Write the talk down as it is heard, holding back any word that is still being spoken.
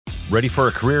Ready for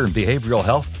a career in behavioral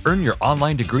health? Earn your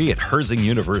online degree at Herzing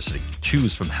University.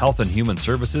 Choose from health and human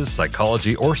services,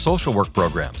 psychology, or social work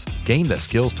programs. Gain the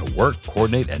skills to work,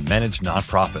 coordinate, and manage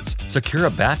nonprofits. Secure a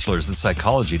bachelor's in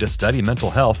psychology to study mental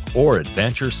health, or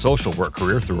advance your social work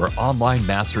career through our online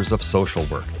Masters of Social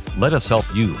Work. Let us help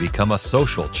you become a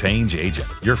social change agent.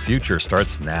 Your future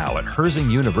starts now at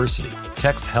Herzing University.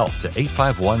 Text HEALTH to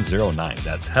 85109.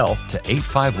 That's HEALTH to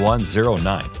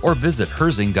 85109. Or visit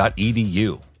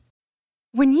herzing.edu.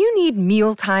 When you need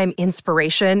mealtime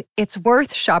inspiration, it's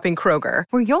worth shopping Kroger,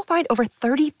 where you'll find over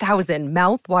 30,000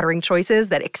 mouth-watering choices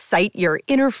that excite your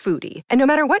inner foodie. And no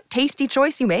matter what tasty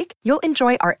choice you make, you'll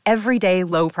enjoy our everyday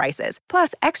low prices,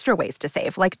 plus extra ways to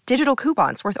save, like digital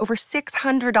coupons worth over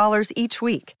 $600 each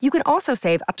week. You can also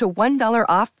save up to $1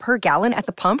 off per gallon at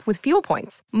the pump with fuel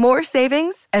points. More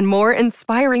savings and more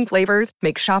inspiring flavors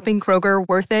make shopping Kroger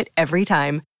worth it every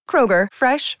time. Kroger,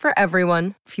 fresh for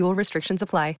everyone. Fuel restrictions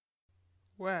apply.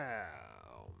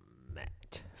 Well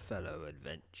met, fellow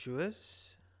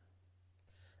adventurers,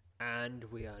 and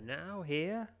we are now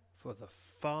here for the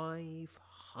 500th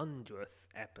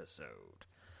episode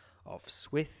of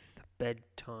Swith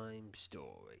Bedtime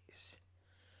Stories.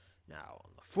 Now,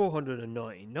 on the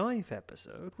 499th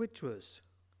episode, which was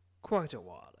quite a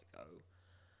while ago,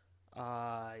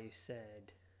 I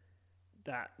said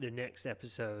that the next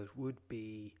episode would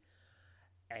be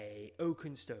a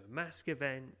Oakenstone Mask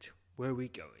event where we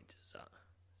go into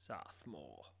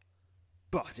Zarathrook,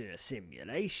 but in a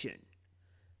simulation.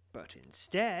 But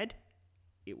instead,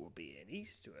 it will be an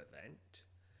Easter event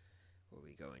where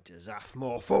we go into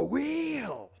Zarathrook for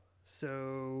real.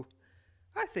 So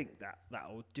I think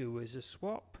that'll do as a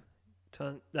swap.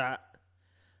 That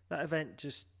event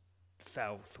just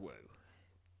fell through.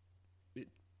 It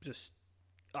just,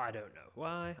 I don't know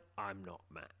why. I'm not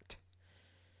Matt.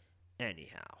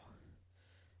 Anyhow,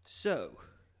 so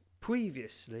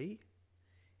previously,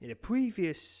 in a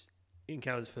previous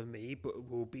Encounters for Me, but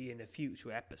will be in a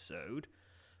future episode,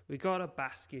 we got a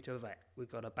basket of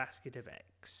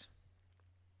eggs.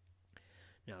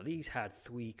 Now these had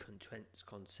 3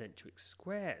 concentric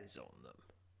squares on them,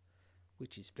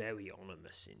 which is very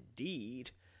ominous indeed,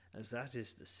 as that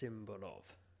is the symbol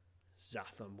of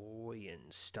Zathamorian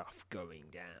stuff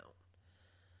going down.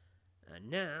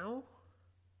 And now,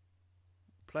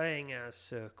 playing as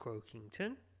Sir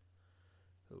Croakington,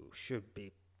 who should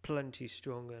be plenty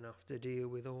strong enough to deal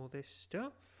with all this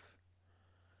stuff,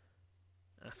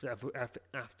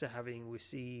 after having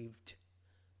received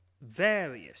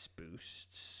various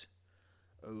boosts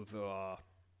over our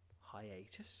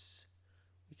hiatus,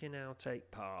 we can now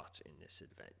take part in this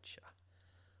adventure,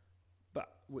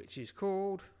 but which is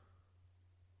called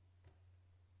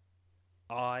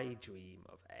I Dream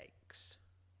of Eggs.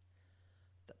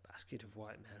 The basket of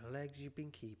white metal eggs you've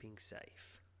been keeping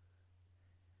safe.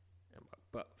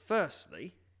 But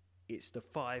firstly, it's the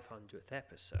 500th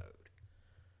episode.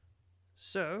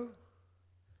 So,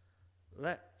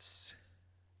 let's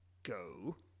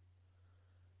go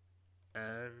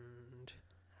and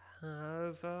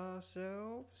have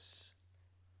ourselves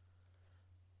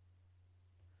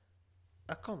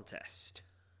a contest.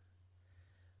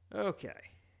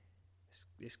 Okay.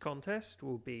 This contest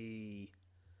will be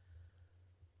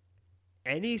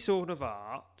any sort of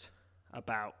art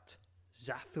about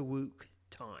Zarathrook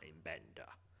Timebender,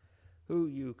 who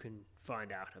you can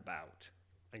find out about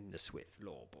in the Swith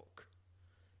Law book.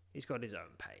 He's got his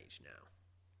own page now.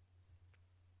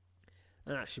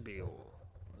 And that should be all.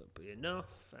 That'll be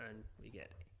enough, and we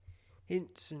get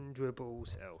hints and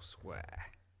dribbles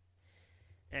elsewhere.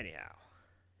 Anyhow,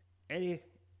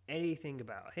 anything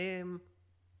about him,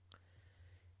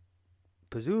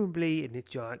 presumably in a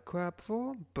giant crab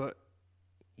form, but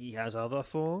he has other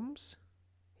forms.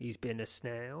 He's been a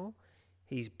snail.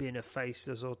 He's been a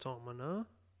faceless automata.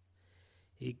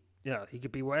 He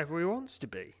could be whatever he wants to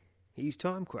be. He's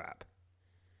Time Crab.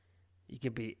 He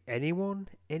can be anyone,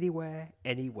 anywhere,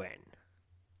 anywhen.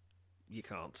 You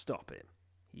can't stop him.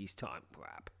 He's Time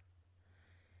Crab.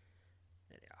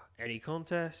 Anyhow, any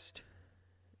contest,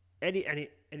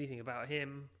 anything about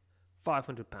him,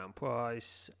 £500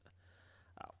 prize.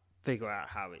 I'll figure out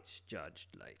how it's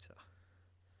judged later.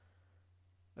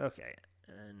 Okay,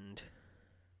 and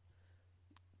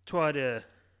try to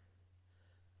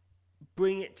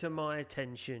bring it to my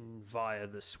attention via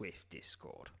the Swift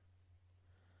Discord.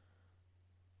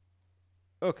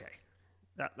 Okay,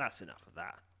 that's enough of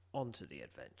that. On to the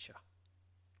adventure.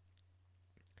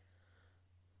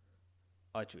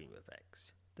 I Dream of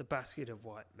Eggs. The basket of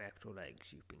white metal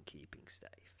eggs you've been keeping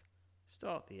safe.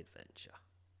 Start the adventure.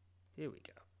 Here we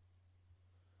go.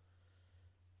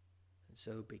 And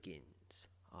so begins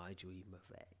I Dream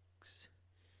of Eggs. eggs,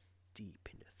 deep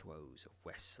in the throes of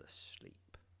restless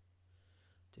sleep.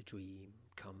 The dream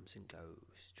comes and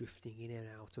goes, drifting in and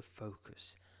out of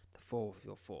focus, the flow of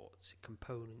your thoughts,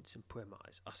 components and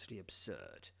premise utterly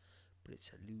absurd, but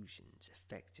its illusions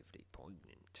effectively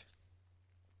poignant.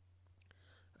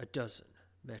 A dozen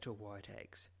metal white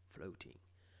eggs floating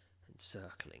and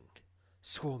circling,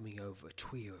 swarming over a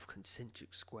trio of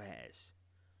concentric squares.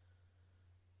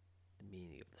 The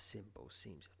meaning of the symbol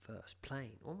seems at first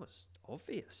plain, almost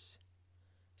obvious.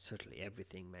 Suddenly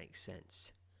everything makes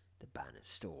sense. The banner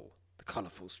stall, the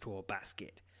colourful straw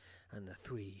basket, and the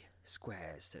three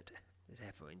squares that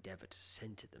ever endeavour to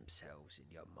centre themselves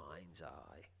in your mind's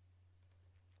eye.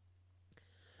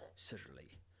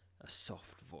 Suddenly, a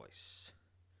soft voice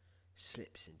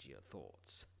slips into your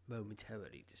thoughts,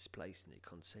 momentarily displacing the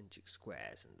concentric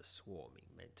squares and the swarming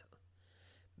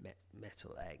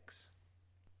metal eggs.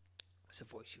 It's a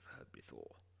voice you've heard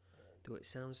before, though it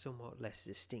sounds somewhat less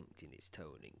distinct in its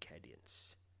tone and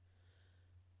cadence.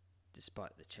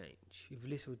 Despite the change, you've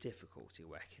little difficulty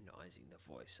recognising the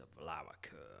voice of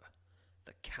Zarathrook,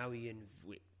 the carrion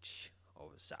witch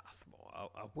of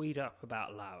Zarathrook. I'll read up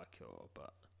about Zarathrook,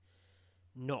 but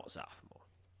not Zarathrook.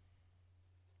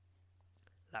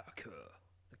 Zarathrook,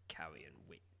 the carrion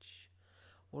witch,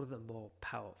 one of the more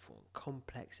powerful and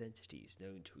complex entities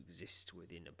known to exist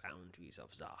within the boundaries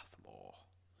of Zarathrook,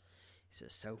 is a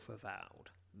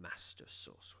self-avowed master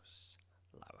sorceress,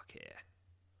 Zarathrook.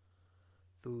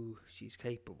 Though she's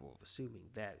capable of assuming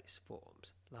various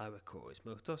forms, Zarathrook is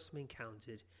most often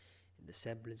encountered in the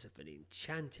semblance of an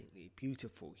enchantingly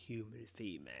beautiful human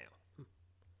female.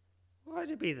 Why'd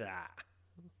it be that?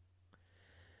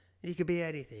 You could be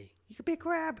anything. You could be a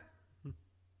crab.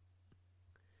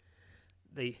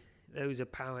 Those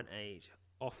apparent age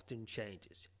often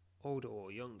changes, older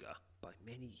or younger, by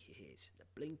many years in the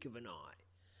blink of an eye.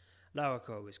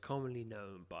 Zarathrook is commonly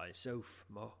known by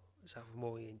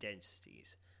Sophomorian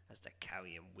densities as the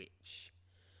carrion witch,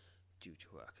 due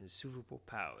to her considerable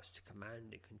powers to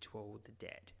command and control the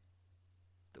dead,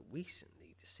 the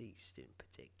recently deceased in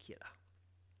particular.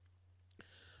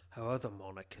 Her other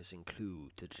monikers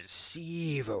include the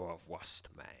Deceiver of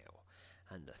Rustmail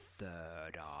and the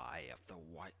Third Eye of the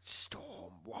White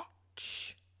Storm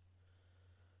Watch.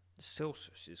 The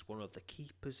sorceress is one of the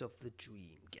keepers of the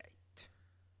Dream Gate.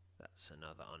 That's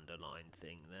another underlined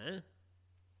thing there.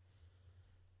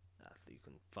 You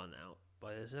can find out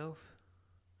by yourself.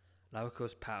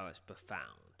 Zarathrook's power is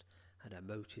profound, and her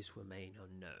motives remain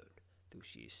unknown, though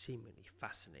she is seemingly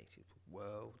fascinated with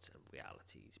worlds and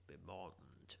realities beyond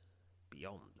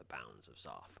the bounds of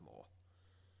Zarathrook.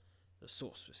 The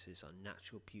sorceress's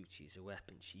unnatural beauty is a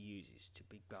weapon she uses to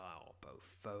beguile both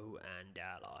foe and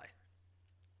ally.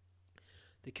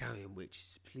 The carrion witch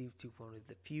is believed to be one of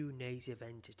the few native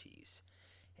entities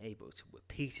able to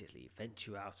repeatedly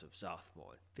venture out of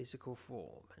Zarathrook in physical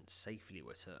form and safely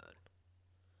return.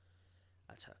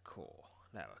 At her core,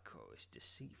 Zarathrook is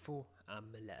deceitful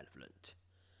and malevolent,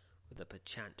 with a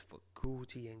penchant for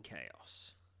cruelty and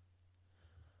chaos.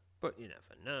 But you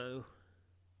never know.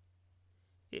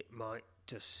 It might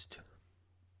just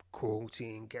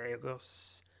cruelty and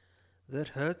chaos that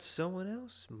hurts someone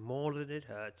else more than it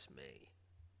hurts me.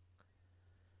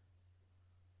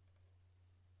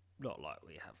 Not like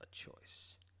we have a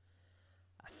choice.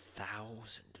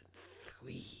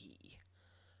 1,003.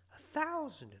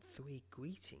 1,003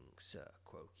 greetings, Sir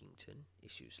Croakington,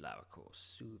 issues Zarathrook's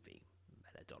soothing,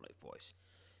 melodic voice.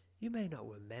 You may not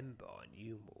remember our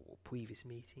innumerable previous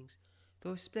meetings, though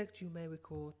I expect you may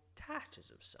recall tatters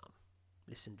of some.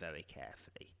 Listen very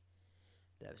carefully.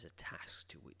 There is a task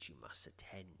to which you must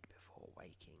attend before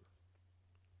waking.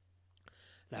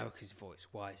 Zarathrook's voice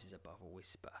rises above a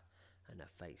whisper, and her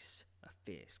face, a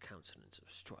fierce countenance of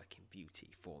striking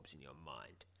beauty, forms in your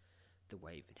mind. The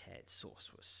waving-haired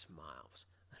sorceress smiles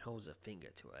and holds a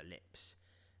finger to her lips,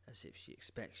 as if she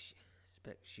expects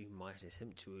you might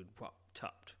attempt to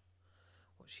interrupt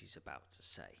what she's about to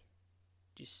say.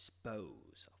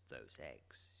 Dispose of those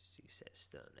eggs, she says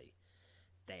sternly.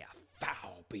 They are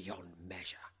foul beyond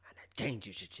measure and a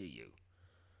danger to you.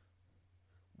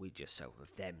 Rid yourself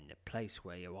of them in the place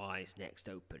where your eyes next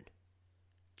open.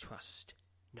 Trust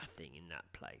nothing in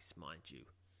that place, mind you.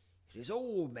 It is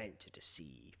all meant to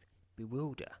deceive,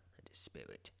 bewilder, and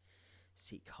dispirit.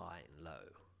 Seek high and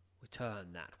low.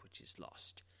 Return that which is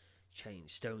lost. Change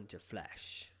stone to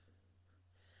flesh.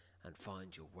 And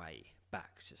find your way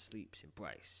back to sleep's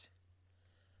embrace.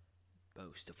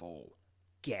 Most of all,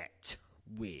 get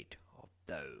rid of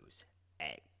those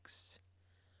eggs.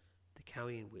 The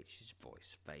carrion witch's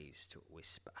voice fades to a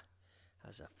whisper,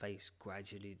 as her face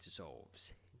gradually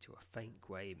dissolves into a faint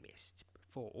grey mist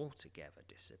before altogether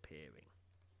disappearing.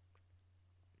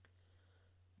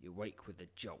 You wake with a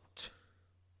jolt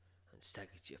and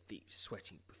stagger to your feet,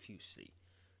 sweating profusely,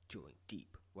 drawing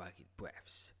deep, ragged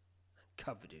breaths, and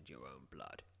covered in your own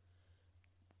blood.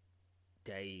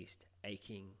 Dazed,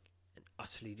 aching, and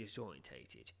utterly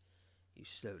disorientated, you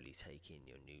slowly take in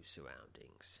your new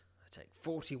surroundings. I take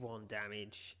 41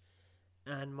 damage,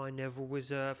 and my Neville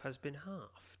reserve has been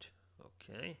halved.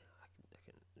 Okay, I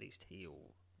can at least heal,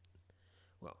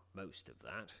 well, most of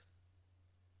that.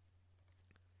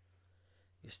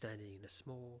 You're standing in a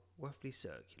small, roughly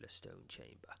circular stone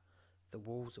chamber, the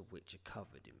walls of which are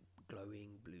covered in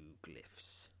glowing blue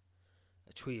glyphs.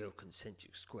 A trio of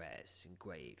concentric squares is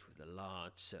engraved with a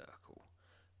large circle,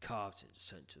 carved into the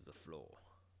centre of the floor.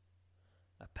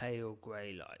 A pale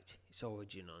grey light, its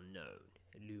origin unknown,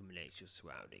 illuminates your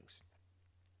surroundings,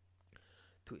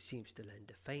 though it seems to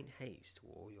lend a faint haze to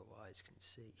all your eyes can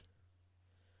see.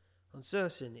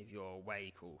 Uncertain if you're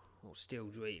awake or still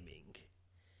dreaming,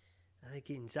 I think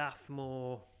in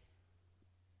Zathmore,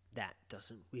 that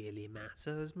doesn't really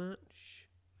matter as much.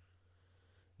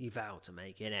 You vow to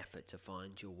make an effort to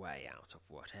find your way out of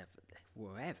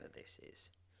wherever this is,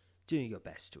 doing your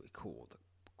best to recall the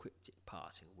cryptic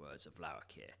parting words of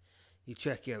Larakir. You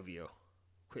check over your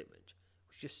equipment,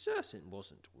 which you're certain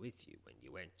wasn't with you when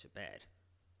you went to bed.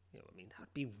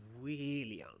 That'd be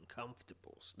really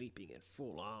uncomfortable, sleeping in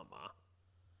full armour.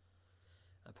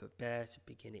 And prepare to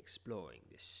begin exploring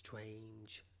this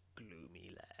strange,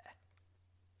 gloomy lair.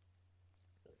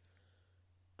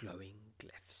 Glowing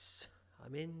glyphs.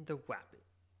 I'm in the rabbit.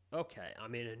 Okay,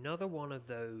 I'm in another one of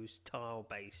those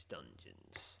tile-based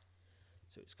dungeons.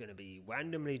 So it's going to be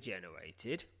randomly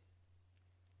generated.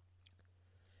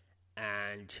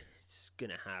 And it's going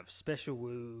to have special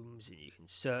rooms and you can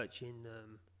search in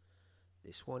them.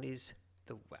 This one is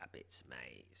the Rabbit's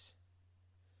Maze.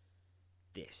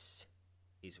 This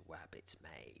is Rabbit's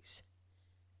Maze.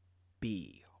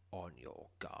 Be on your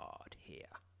guard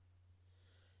here.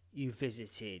 You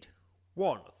visited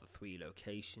one of the 3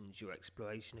 locations your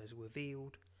exploration has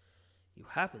revealed. You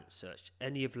haven't searched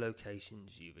any of the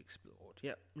locations you've explored.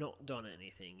 Yep, not done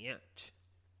anything yet.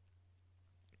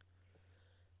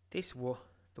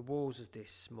 The walls of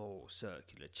this small,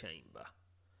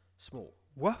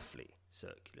 roughly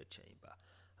circular chamber,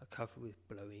 are covered with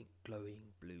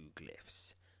glowing blue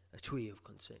glyphs. A tree of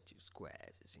concentric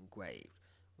squares is engraved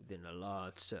within a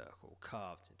large circle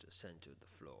carved into the centre of the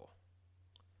floor.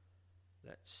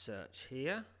 Let's search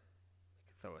here. We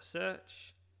can throw a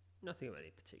search. Nothing of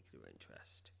any particular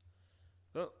interest.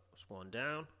 Oh, there's one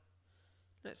down.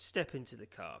 Let's step into the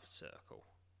carved circle.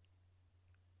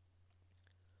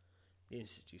 The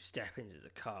instant you step into the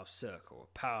carved circle,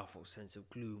 a powerful sense of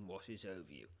gloom washes over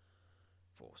you,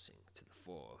 forcing to the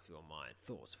fore of your mind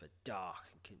thoughts of a dark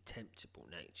and contemptible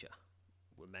nature.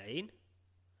 You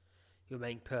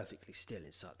remain perfectly still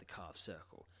inside the carved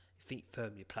circle, your feet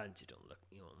firmly planted on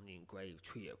the engraved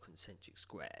trio of concentric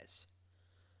squares.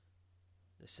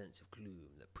 The sense of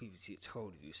gloom that previously had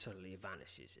told of you suddenly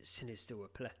vanishes, as sinister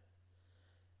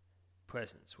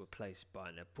presence replaced by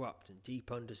an abrupt and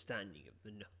deep understanding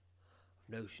of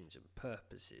notions and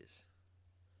purposes.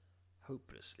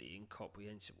 Hopelessly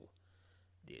incomprehensible,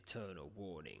 the eternal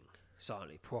warning,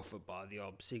 silently proffered by the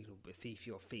orb signal beneath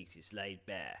your feet, is laid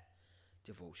bare,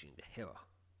 divulging the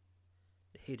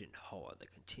hidden horror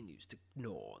that continues to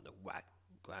gnaw on the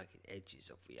ragged edges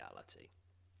of reality.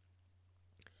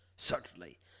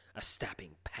 Suddenly, a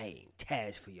stabbing pain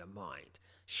tears through your mind,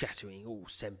 shattering all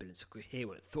semblance of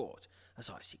coherent thought as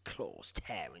icy claws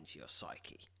tear into your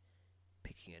psyche.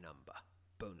 Picking a number,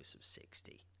 bonus of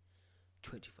 60.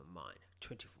 20 from mind,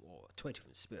 20 from aura, 20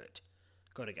 from spirit.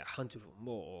 Gotta get 100 or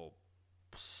more, or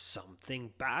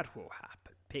something bad will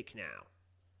happen. Pick now.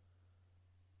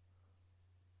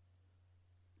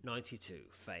 92,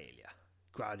 failure.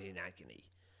 Growling in agony,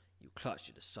 you clutch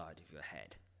at the side of your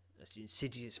head, as the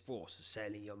insidious force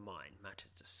assailing your mind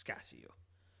manages to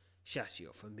shatter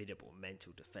your formidable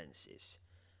mental defences.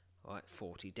 Alright,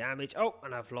 40 damage. Oh,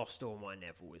 and I've lost all my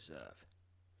Neville reserve.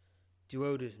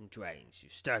 Deroded and drained, you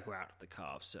stagger out of the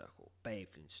carved circle,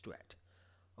 bathed in sweat,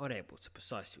 unable to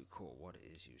precisely recall what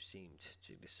it is you seemed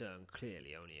to discern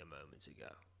clearly only a moment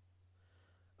ago.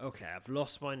 Okay, I've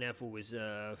lost my Neville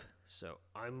reserve, so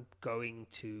I'm going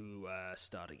to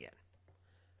start again.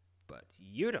 But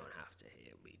you don't have to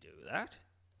hear me do that.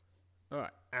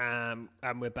 Alright, and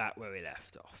we're back where we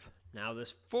left off. Now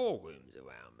there's 4 rooms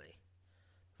around me.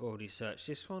 I've already searched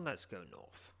this one, let's go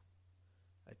north.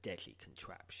 A deadly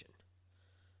contraption.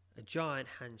 A giant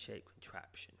hand-shaped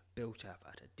contraption built up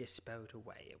out of a disparate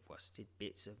array of rusted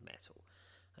bits of metal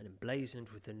and emblazoned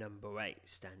with the number 8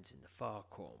 stands in the far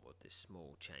corner of this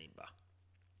small chamber.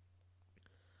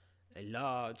 A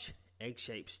large,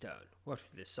 egg-shaped stone,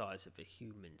 roughly the size of a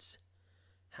human's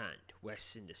hand,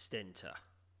 rests in the centre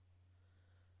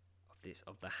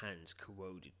of the hand's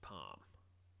corroded palm.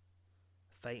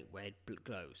 A faint red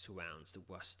glow surrounds the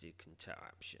rusted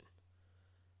contraption.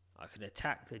 I can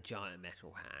attack the giant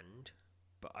metal hand,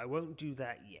 but I won't do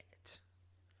that yet.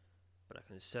 But I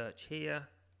can search here,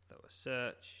 though a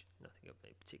search, nothing of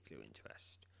any particular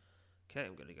interest. Okay,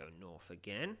 I'm going to go north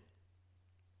again.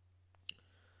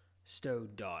 Stone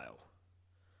dial.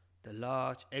 The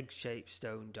large egg-shaped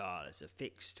stone dial is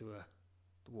affixed to a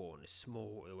wall in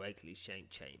small, irregularly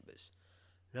shaped chambers.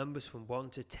 Numbers from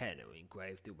 1 to 10 are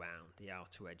engraved around the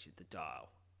outer edge of the dial.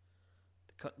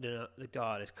 The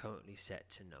dial is currently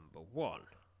set to number 1.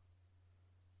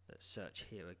 Let's search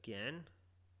here again.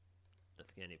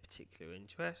 Nothing of any particular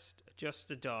interest. Adjust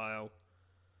the dial.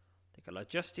 I think I'll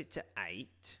adjust it to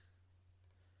 8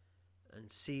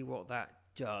 and see what that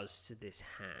does to this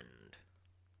hand.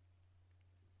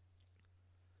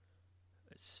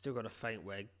 It's still got a faint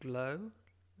red glow.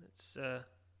 Let's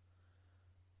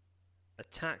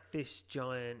attack this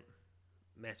giant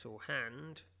metal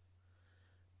hand.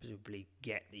 Presumably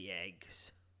get the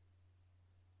eggs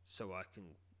so I can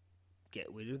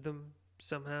get rid of them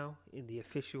somehow in the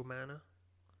official manner.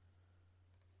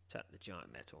 Attack the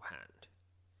giant metal hand.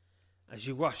 As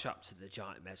you rush up to the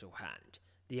giant metal hand,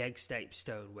 the egg-shaped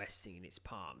stone resting in its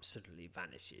palm suddenly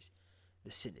vanishes. The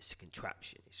sinister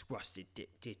contraption, its rusted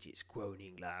digits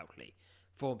groaning loudly,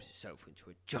 forms itself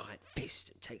into a giant fist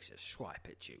and takes a swipe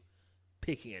at you.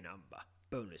 Picking a number.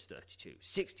 Bonus 32.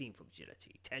 16 from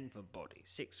agility, 10 from body,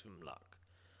 6 from luck.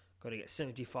 Got to get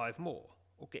 75 more,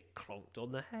 or get clonked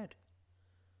on the head.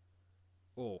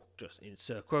 Or, just in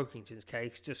Sir Croakington's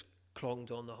case, just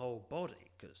clonked on the whole body,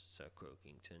 because Sir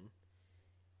Croakington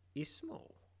is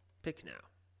small. Pick now.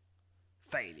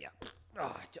 Failure.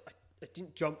 I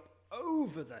didn't jump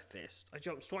over the fist. I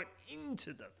jumped straight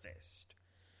into the fist.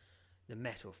 The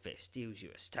metal fist deals you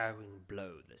a staggering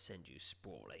blow that sends you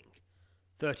sprawling.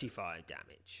 35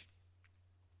 damage.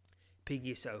 Picking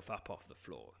yourself up off the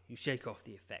floor, you shake off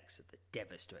the effects of the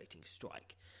devastating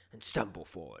strike and stumble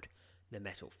forward. The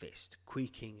metal fist,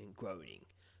 creaking and groaning,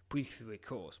 briefly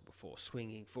recoils before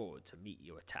swinging forward to meet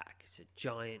your attack. It's a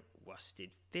giant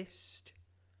rusted fist.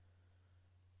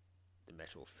 The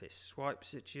metal fist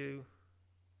swipes at you.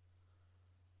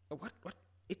 Oh, what?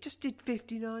 It just did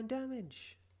 59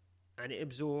 damage. And it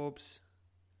absorbs.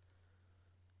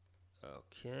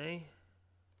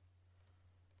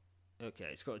 Okay,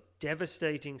 it's got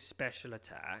devastating special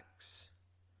attacks.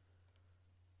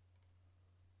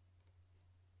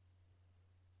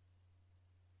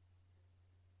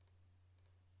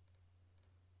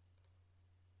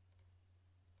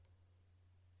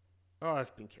 Oh,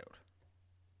 I've been killed.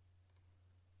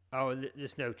 Oh,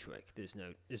 there's no trick. There's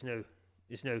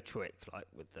no trick like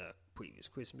with the previous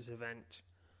Christmas event.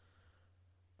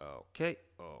 Okay.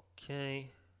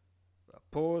 I'll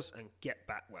pause and get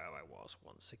back where I was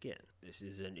once again. This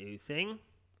is a new thing.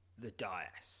 The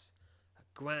dais. A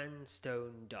grand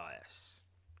stone dais.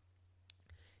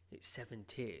 Its 7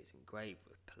 tiers engraved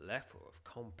with plethora of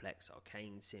complex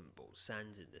arcane symbols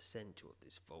stands in the centre of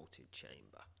this vaulted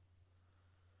chamber.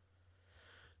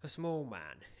 A small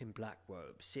man in black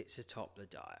robes sits atop the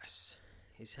dais,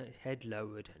 his head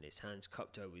lowered and his hands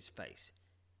cupped over his face.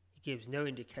 He gives no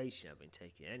indication of having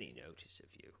taken any notice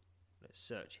of you. Let's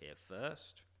search here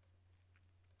first.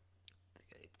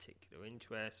 Any particular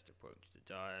interest, approach the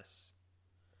dais.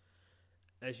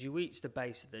 As you reach the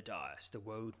base of the dais, the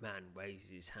robed man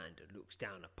raises his hand and looks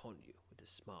down upon you with a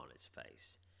smile on his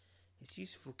face, his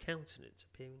youthful countenance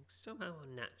appearing somehow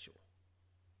unnatural.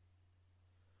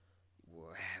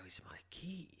 "Where is my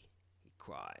key?" he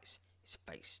cries, his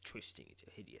face twisting into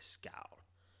a hideous scowl.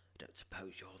 "I don't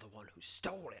suppose you're the one who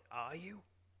stole it, are you?"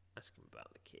 Ask him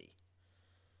about the key.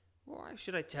 "Why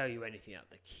should I tell you anything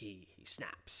about the key?" he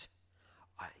snaps,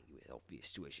 eyeing you with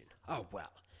obvious derision. "Oh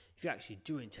well, if you actually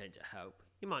do intend to help,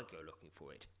 you might go looking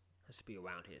for it. Has to be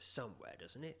around here somewhere,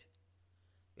 doesn't it?"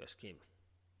 You ask him.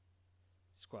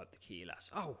 Describe the key, he laughs.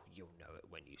 "Oh, you'll know it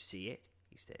when you see it,"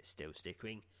 he says, still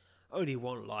snickering. "Only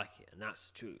one like it, and that's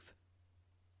the truth.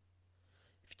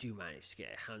 If you do manage to get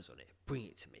your hands on it, bring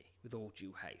it to me with all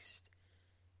due haste."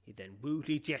 He then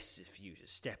rudely gestures for you to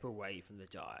step away from the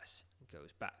dais and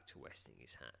goes back to resting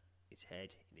his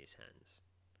head in his hands.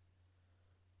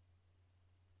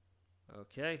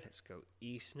 Okay, let's go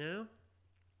east now.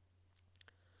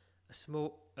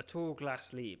 A tall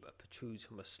glass lever protrudes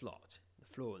from a slot in the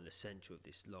floor in the centre of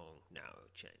this long, narrow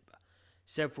chamber.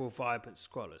 Several vibrant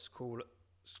scholars crawl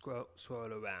swirl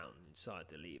around inside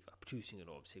the lever, producing an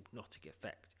almost hypnotic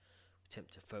effect.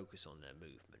 Attempt to focus on their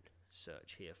movement.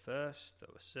 Search here first.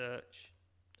 Throw a search.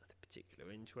 Nothing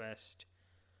particular interest.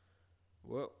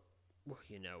 Well,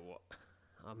 you know what?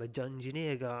 I'm a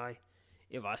Dungeoneer guy.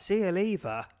 If I see a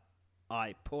lever,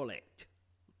 I pull it.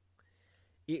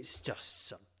 It's just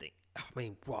something. I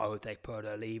mean, why would they put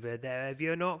a lever there if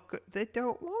you're not good? They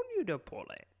don't want you to pull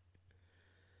it.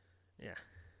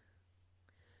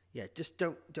 Yeah, just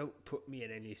don't put me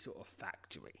in any sort of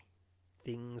factory.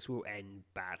 Things will end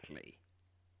badly.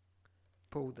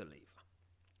 Pull the lever.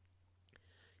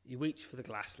 You reach for the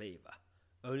glass lever,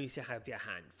 only to have your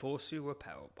hand forcefully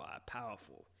repelled by a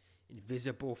powerful,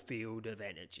 invisible field of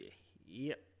energy.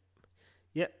 Yep.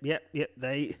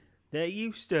 They're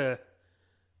used to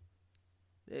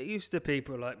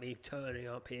people like me turning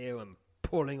up here and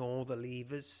pulling all the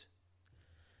levers.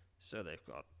 So they've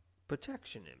got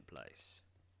protection in place.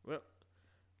 Well,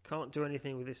 can't do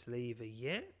anything with this lever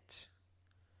yet.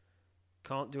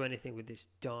 Can't do anything with this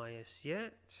dais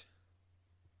yet.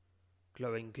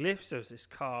 Glowing glyphs, there's this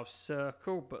carved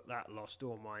circle, but that lost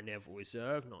all my Neville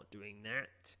reserve, not doing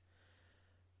that.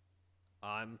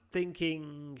 I'm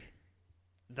thinking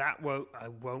I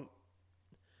won't.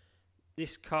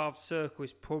 This carved circle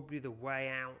is probably the way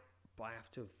out, but I have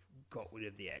to have got rid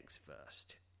of the eggs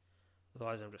first.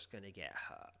 Otherwise I'm just going to get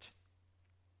hurt.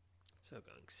 So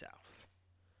going south.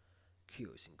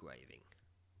 Curious engraving.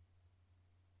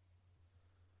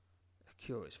 A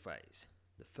curious phrase.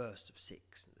 The first of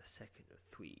 6 and the second of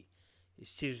 3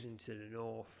 is chiseled into the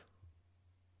north.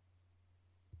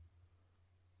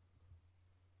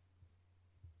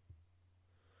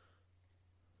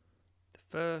 The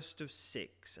first of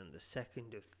 6 and the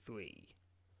second of 3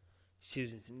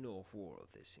 chiseled into the north wall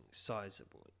of this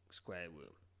sizable square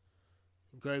room.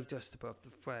 Engraved just above the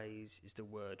phrase is the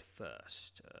word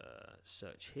first.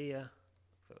 Search here.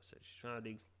 Throw a search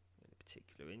surroundings. Any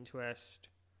particular interest.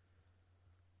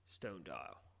 Stone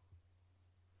dial.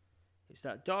 It's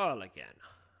that dial again.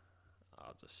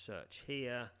 I'll just search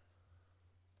here.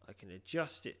 I can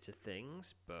adjust it to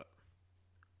things, but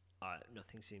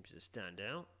nothing seems to stand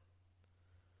out.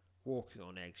 Walking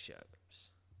on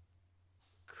eggshells.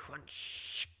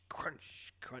 Crunch,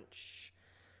 crunch, crunch.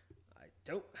 I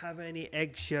don't have any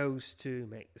eggshells to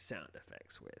make the sound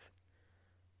effects with.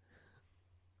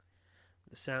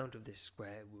 The sound of this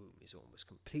square room is almost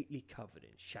completely covered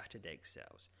in shattered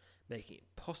eggshells, making it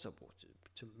impossible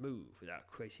to move without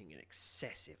creating an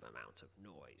excessive amount of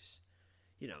noise.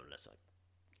 Unless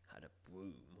I had a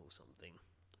broom or something,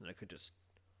 and I could just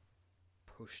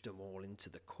push them all into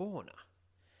the corner.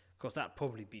 Of course, that'd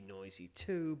probably be noisy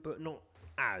too, but not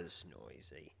as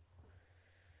noisy.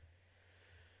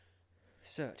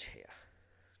 Search here.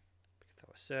 Throw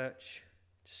a search.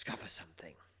 Discover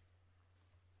something.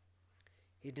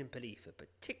 Hidden beneath a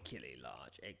particularly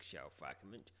large eggshell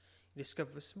fragment, you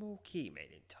discover a small key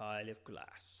made entirely of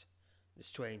glass. The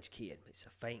strange key emits a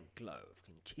faint glow of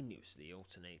continuously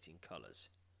alternating colours.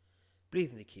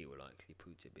 Believing the key will likely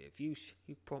prove to be of use,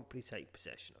 you promptly take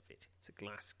possession of it. It's a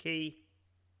glass key.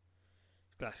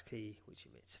 Glass key, which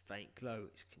emits a faint glow,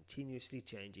 is continuously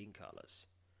changing colours.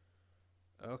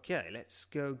 Okay, let's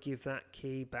go give that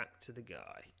key back to the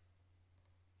guy.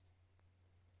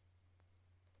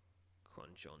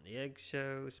 Crunch on the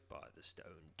eggshells by the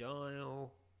stone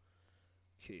dial.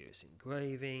 Curious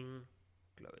engraving.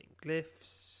 Glowing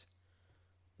glyphs.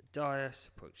 The dais.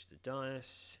 Approach the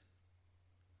dais.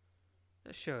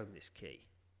 Let's show him this key.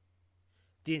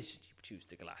 The instant you produce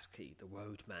the glass key, the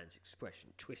roadman's expression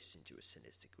twists into a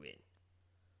sinister grin.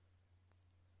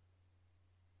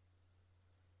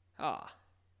 Ah,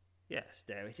 yes,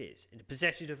 there it is. In the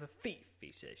possession of a thief,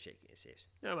 he says, shaking his hips.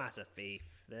 No matter,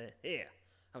 thief. They're here.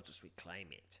 I'll just reclaim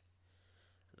it.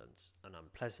 An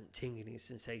unpleasant tingling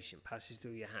sensation passes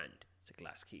through your hand as the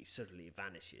glass key suddenly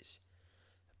vanishes,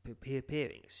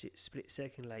 reappearing a split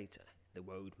second later in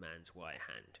the roadman's right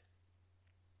hand.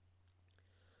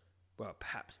 Well,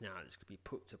 perhaps now this could be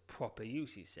put to proper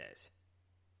use, he says.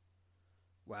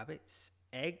 Rabbits?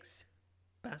 Eggs?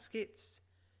 Baskets?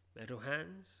 Metal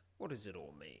hands? What does it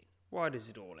all mean? Why does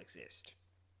it all exist?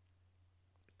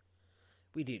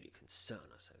 We need to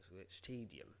concern ourselves with its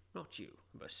tedium. Not you,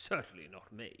 but certainly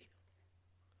not me.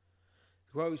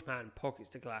 The roadman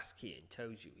pockets the glass key and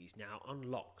tells you he's now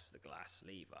unlocked the glass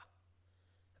lever.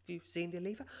 Have you seen the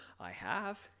lever? I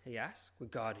have, he asks,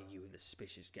 regarding you with a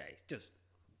suspicious gaze.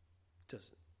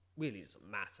 Really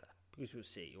doesn't matter, because you'll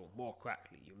see, or more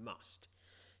correctly, you must,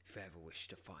 if you ever wish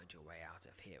to find your way out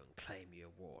of here and claim your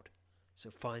reward. So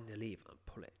find the lever and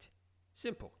pull it.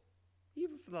 Simple,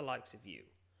 even for the likes of you.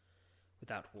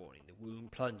 Without warning, the room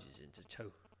plunges into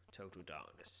total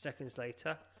darkness. Seconds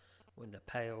later, when the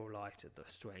pale light of the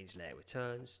strange lair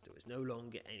returns, there is no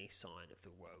longer any sign of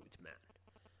the road's man.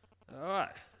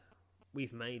 Alright,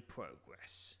 we've made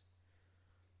progress.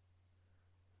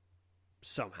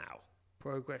 Somehow,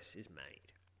 progress is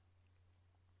made.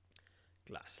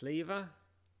 Glass lever.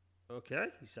 Okay,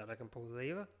 you said I can pull the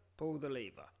lever. Pull the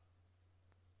lever.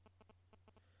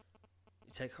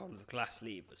 You take hold of the glass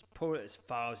levers, pull it as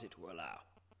far as it will allow.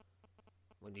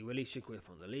 When you release your grip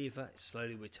on the lever, it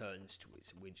slowly returns to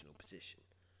its original position.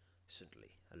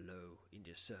 Suddenly, a low,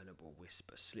 indiscernible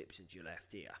whisper slips into your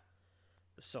left ear.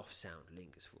 The soft sound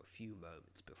lingers for a few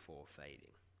moments before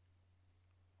fading.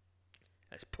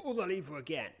 Let's pull the lever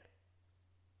again.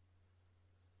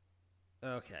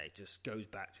 Okay, it just goes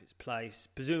back to its place.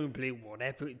 Presumably,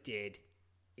 whatever it did,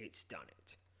 it's done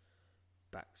it.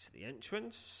 Back to the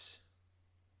entrance.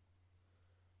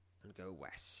 And go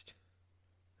west.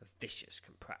 A vicious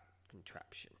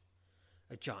contraption.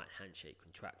 A giant handshake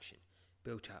contraction,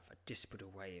 built out of a disparate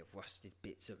array of rusted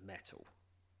bits of metal.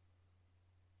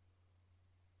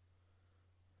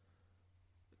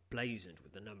 Blazoned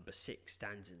with the number 6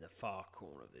 stands in the far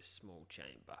corner of this small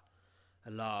chamber.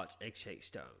 A large egg-shaped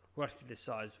stone, roughly the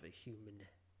size of a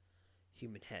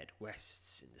human head,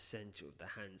 rests in the centre of the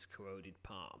hand's corroded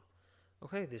palm.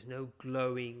 Okay, there's no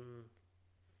glowing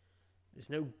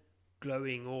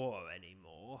ore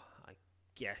anymore. I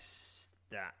guess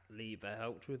that lever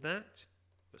helped with that.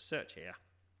 But search here.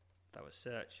 That was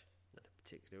search. Nothing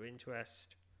particular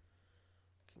interest.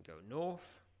 Can go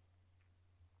north.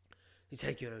 You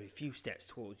take only a few steps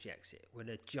towards the exit when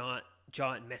a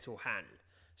giant metal hand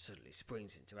suddenly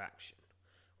springs into action.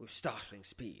 With startling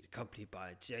speed, accompanied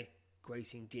by a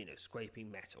grating din of scraping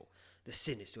metal, the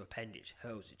sinister appendage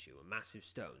hurls at you a massive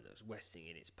stone that was resting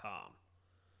in its palm.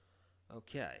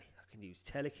 Okay, I can use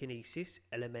telekinesis,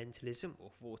 elementalism,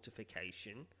 or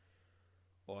fortification,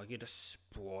 or I get a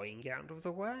sprawling out of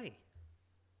the way.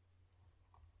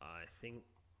 I think,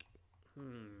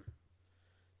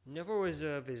 Never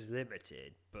reserve is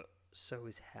limited, but so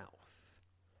is health.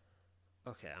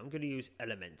 Okay, I'm going to use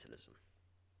elementalism.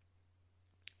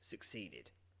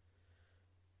 Succeeded.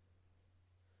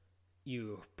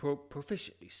 You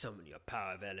proficiently summon your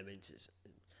power of elementalism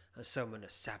and summon a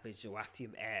savage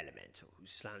Zarathrook air elemental who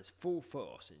slams full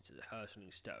force into the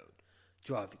hurtling stone,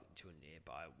 driving it into a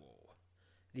nearby wall.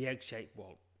 The egg-shaped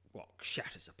rock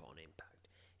shatters upon impact,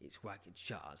 its ragged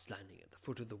shards landing at the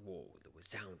foot of the wall with a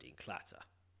resounding clatter.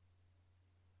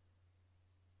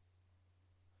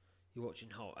 You watch in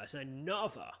horror as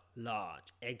another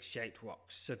large egg-shaped rock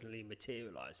suddenly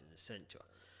materialises in the centre.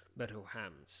 Metal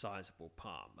hand's sizable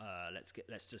palm.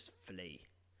 Let's just flee.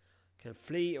 Can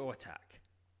flee or attack.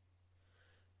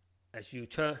 As you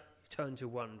turn to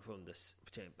run from the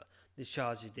chamber, the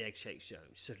shards of the egg-shaped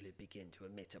stone suddenly begin to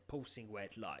emit a pulsing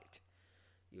red light.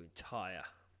 Your entire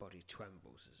body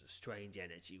trembles as a strange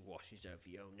energy washes over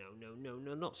you. Oh,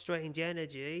 no, not strange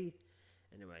energy.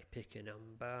 Anyway, pick a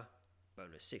number.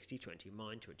 Bonus 60, 20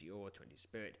 mind, 20 aura, 20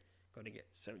 spirit. Got to get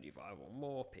 75 or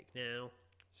more. Pick now.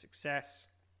 Success.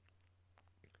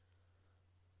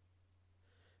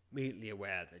 Immediately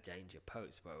aware of the danger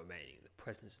posed by remaining in the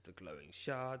presence of the glowing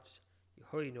shards, you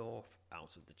hurry north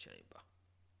out of the chamber.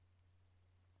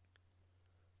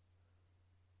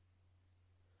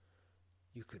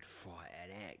 You could fry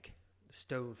an egg. The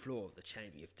stone floor of the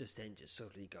chamber you've just entered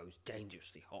suddenly goes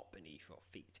dangerously hot beneath your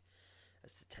feet.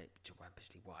 As the temperature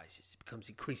rapidly rises, it becomes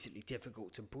increasingly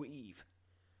difficult to breathe.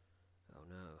 Oh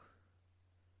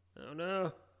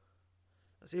no.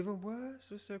 That's even worse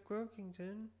for Sir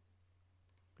Croakington.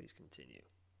 Please continue.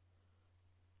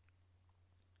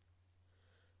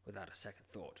 Without a second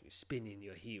thought, you spin in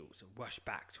your heels and rush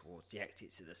back towards the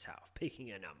exit to the south, picking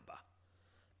a number.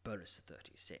 Bonus to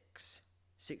 36.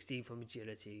 16 from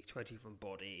agility, 20 from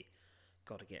body.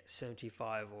 Got to get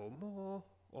 75 or more,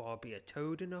 or I'll be a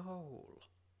toad in a hole.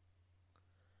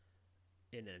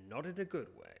 Not in a good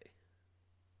way.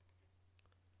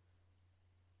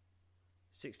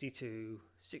 62.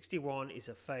 61 is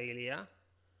a failure,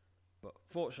 but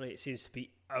fortunately it seems to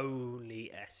be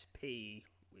only SP,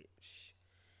 which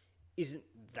isn't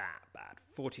that bad.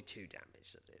 42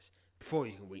 damage, that is. Before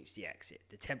you can reach the exit,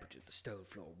 the temperature of the stone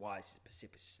floor rises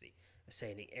precipitously,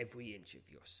 assailing every inch of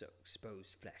your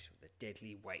exposed flesh with a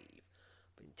deadly wave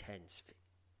of intense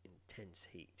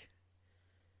heat.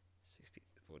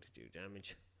 42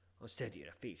 damage. Unsteady on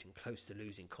your feet and close to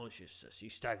losing consciousness, you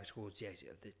stagger towards the exit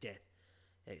of the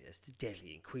as the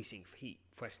deadly increasing heat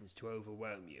threatens to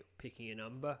overwhelm you. Picking a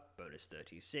number, bonus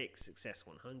 36, success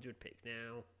 100, pick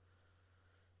now.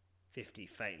 50,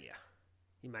 failure.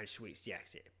 You manage to reach the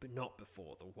exit, but not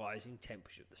before the rising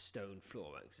temperature of the stone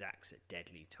floor exacts a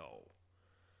deadly toll.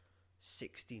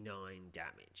 69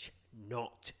 damage.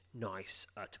 Not nice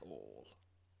at all.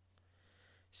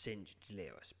 Singed and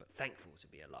delirious, but thankful to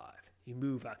be alive, you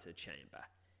move out of the chamber,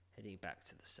 heading back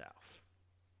to the south.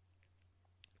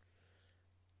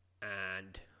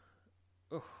 And,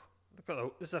 look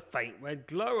at there's a faint red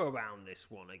glow around this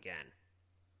one again.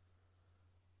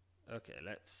 Okay,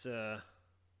 let's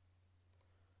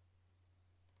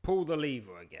pull the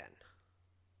lever again.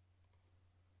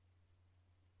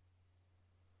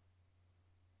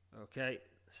 Okay,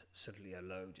 suddenly a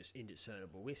low, just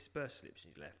indiscernible whisper slips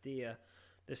in your left ear.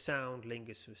 The sound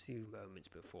lingers for a few moments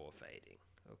before fading.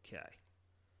 Okay.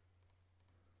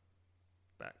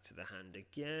 Back to the hand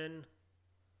again.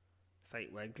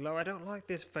 Faint red glow. I don't like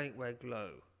this faint red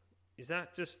glow. Is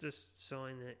that just a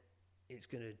sign that it's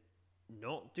going to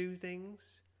not do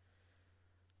things?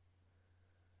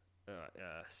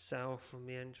 South from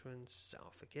the entrance.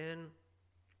 South again.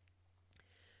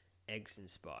 Eggs and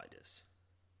spiders.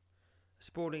 A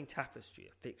sprawling tapestry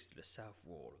affixed to the south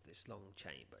wall of this long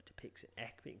chamber depicts an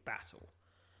epic battle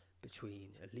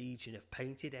between a legion of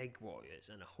painted egg warriors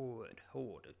and a horde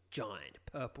of giant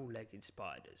purple-legged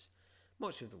spiders.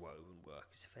 Much of the woven work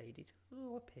is faded.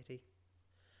 Oh, a pity.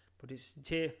 But its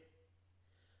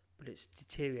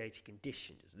deteriorating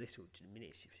condition does little to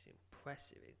diminish its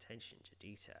impressive attention to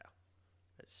detail.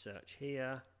 Let's search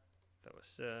here. Throw a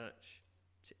search.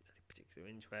 Nothing particular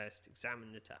interest.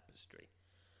 Examine the tapestry.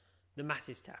 The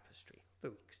massive tapestry,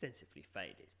 though extensively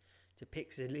faded,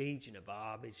 depicts a legion of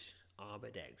armoured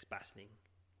eggs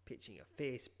pitching a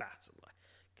fierce battle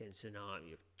against an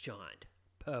army of giant,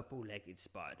 purple-legged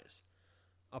spiders.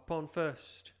 Upon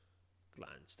first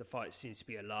glance, the fight seems to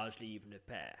be a largely even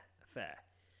affair.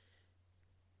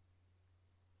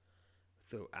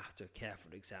 Though after a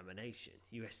careful examination,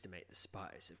 you estimate the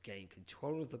spiders have gained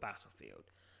control of the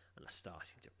battlefield and are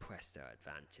starting to press their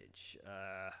advantage.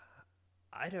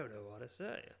 I don't know what to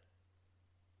say.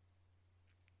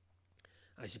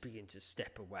 As you begin to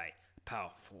step away, a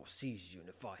powerful force seizes you in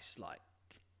a vice-like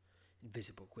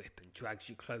invisible grip and drags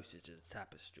you closer to the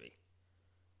tapestry.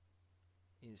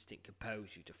 Instinct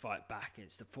compels you to fight back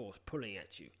against the force pulling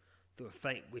at you. Through a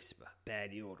faint whisper,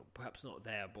 barely audible, perhaps not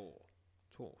there at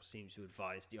all, seems to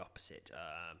advise the opposite.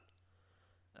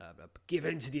 Give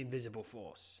in to the invisible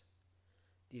force.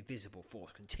 The invisible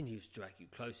force continues to drag you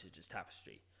closer to the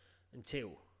tapestry,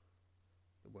 until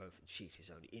the woven sheet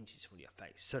is only inches from your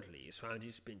face. Suddenly, your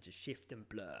surroundings begin to shift and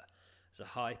blur as a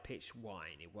high-pitched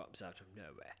whine erupts out of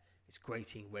nowhere, its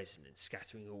grating resonance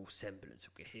scattering all semblance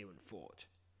of coherent thought.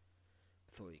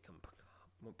 Before you can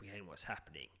comprehend what's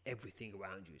happening, everything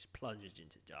around you is plunged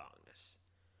into darkness.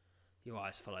 Your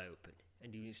eyes fly open,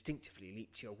 and you instinctively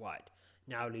leap to your right,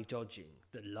 narrowly dodging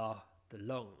the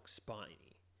long,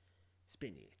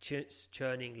 spinning,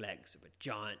 churning legs of a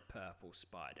giant purple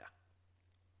spider.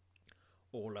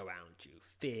 All around you,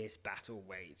 fierce battle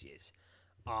rages.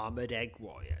 Armoured egg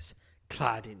warriors,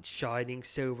 clad in shining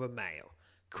silver mail,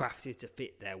 crafted to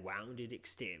fit their rounded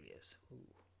exteriors.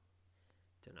 Ooh.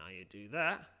 Don't know how you do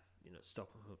that. You're not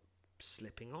stopping them from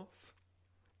slipping off.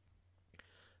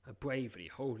 Are bravely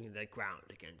holding their ground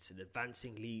against an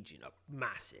advancing legion of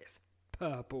massive,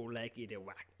 purple-legged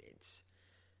arachnids.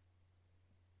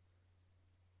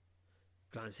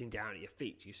 Glancing down at your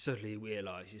feet, you suddenly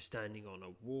realise you're standing on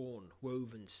a worn,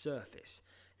 woven surface,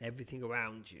 and everything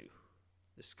around you,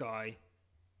 the sky,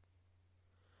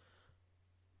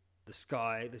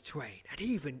 the terrain, and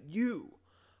even you,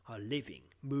 are living,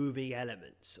 moving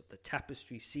elements of the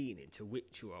tapestry scene into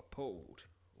which you are pulled.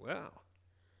 Well,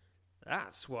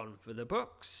 that's one for the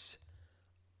books.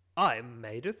 I'm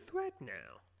made of thread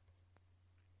now.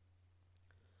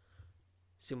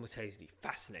 Simultaneously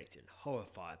fascinated and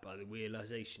horrified by the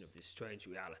realization of this strange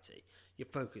reality, your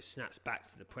focus snaps back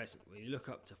to the present when you look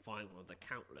up to find one of the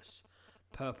countless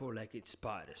purple-legged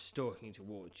spiders stalking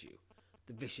towards you.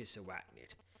 The vicious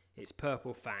arachnid, its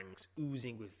purple fangs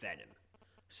oozing with venom,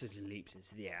 suddenly leaps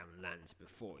into the air and lands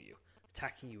before you,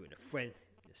 attacking you in a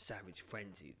savage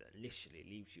frenzy that initially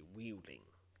leaves you wielding.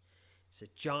 It's a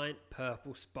giant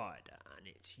purple spider, and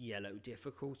it's yellow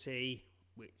difficulty,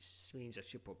 which means I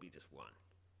should probably just run.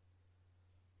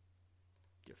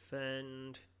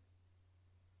 Defend.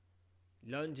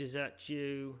 Lunges at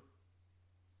you,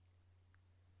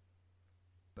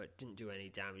 but didn't do any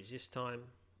damage this time.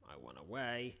 I run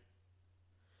away.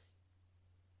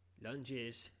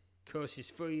 Lunges. Courses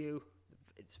through you.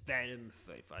 It's venom.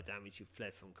 35 damage. You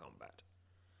fled from combat.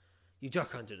 You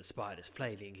duck under the spider's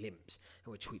flailing limbs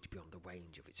and retreat beyond the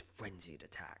range of its frenzied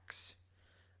attacks.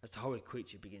 As the horrid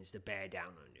creature begins to bear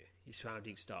down on you, your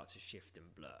surroundings start to shift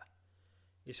and blur.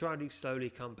 Your surroundings slowly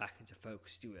come back into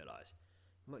focus to realise,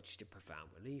 much to profound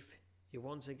relief, you're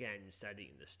once again standing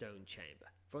in the stone chamber,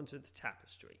 in front of the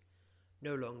tapestry,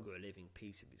 no longer a living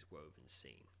piece of its woven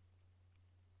scene.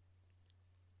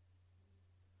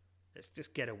 Let's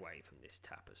just get away from this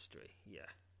tapestry. Yeah.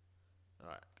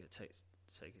 Alright, gonna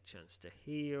take a chance to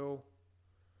heal.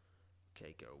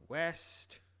 Okay, go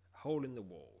west. Hole in the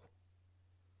wall.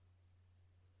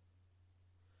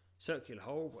 Circular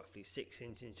hole, roughly 6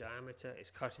 inches in diameter, is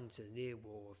cut into the near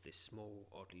wall of this small,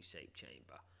 oddly shaped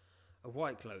chamber. A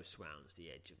white glow surrounds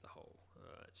the edge of the hole.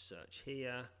 Search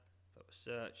here. For a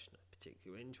search, no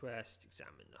particular interest.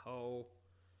 Examine the hole.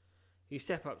 You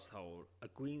step up to the hole. A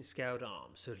green-scaled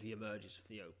arm suddenly emerges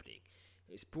from the opening,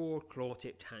 its broad,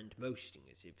 claw-tipped hand motioning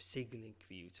as if signaling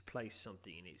for you to place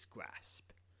something in its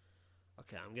grasp.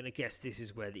 Okay, I'm going to guess this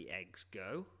is where the eggs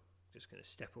go. Just going to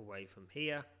step away from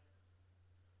here.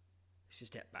 As you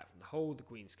step back from the hole, the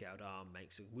green-scaled arm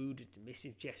makes a wounded,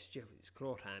 dismissive gesture with its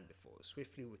clawed hand before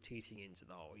swiftly retreating into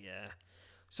the hole. Yeah,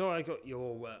 sorry I got you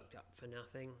all worked up for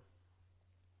nothing.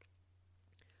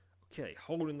 Okay,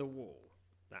 hole in the wall.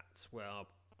 That's where I'm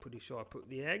pretty sure I put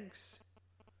the eggs.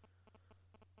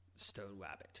 Stone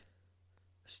rabbit.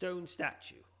 A stone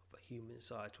statue of a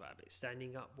human-sized rabbit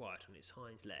standing upright on its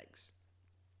hind legs.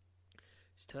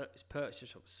 It's perched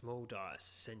atop a small dais,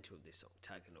 centre of this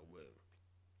octagonal room.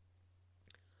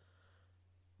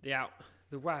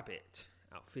 The rabbit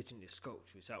outfitted in this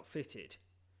sculpture is outfitted.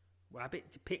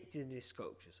 Rabbit depicted in this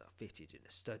sculpture is outfitted in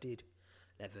a studded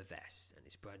leather vest and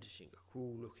is brandishing a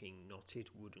cruel-looking knotted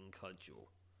wooden cudgel.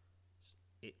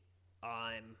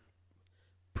 I'm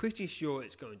pretty sure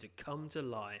it's going to come to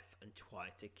life and try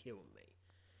to kill me,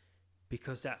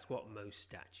 because that's what most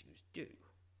statues do.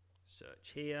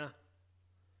 Search here.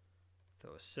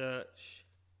 Throw a search.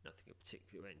 Nothing of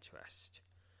particular interest.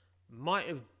 Might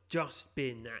have just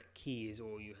been that key is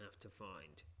all you have to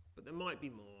find, but there might be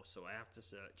more, so I have to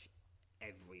search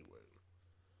every room.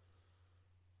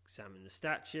 Examine the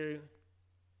statue.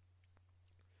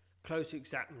 Close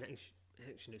examination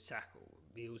of tackle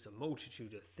reveals a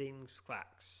multitude of thin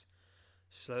cracks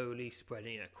slowly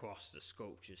spreading across the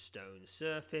sculpture's stone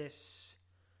surface.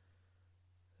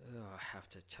 Oh, I have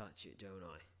to touch it, don't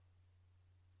I?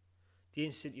 The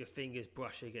instant your fingers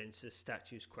brush against the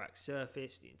statue's cracked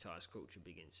surface, the entire sculpture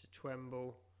begins to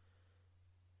tremble.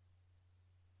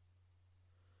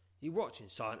 You watch in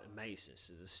silent amazement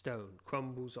as the stone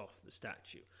crumbles off the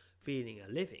statue, revealing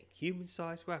a living,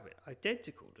 human-sized rabbit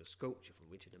identical to the sculpture from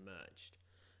which it emerged.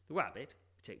 The rabbit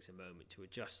takes a moment to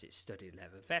adjust its studded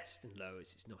leather vest and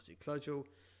lowers its knotted cudgel,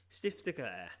 stiff to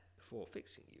glare, before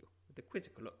fixing you with a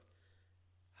quizzical look.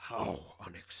 "How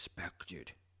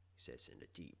unexpected," he says in a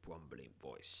deep, rumbling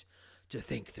voice. "To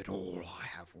think that all I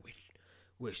have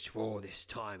wished for all this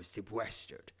time is to be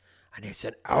rested, and it's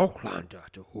an Outlander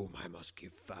to whom I must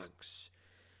give thanks.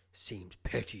 Seems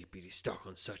petty to be stuck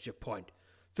on such a point,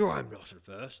 though I'm not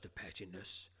averse to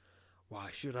pettiness.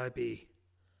 Why should I be?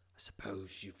 I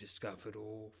suppose you've discovered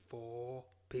all 4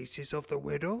 pieces of the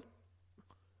riddle?"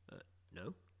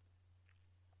 No.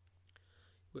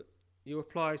 You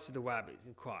reply to the rabbit's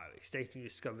inquiry, stating you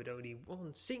discovered only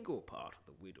one single part of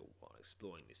the riddle while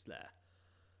exploring this lair.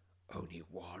 "Only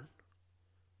one?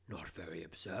 Not very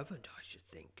observant, I should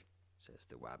think," says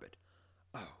the rabbit.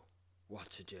 "Oh, what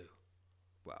to do?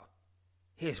 Well,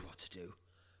 here's what to do.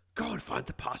 Go and find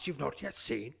the parts you've not yet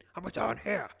seen, and return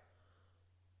here."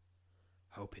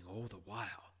 Hoping all the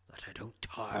while that I don't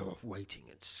tire of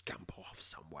waiting and scamper off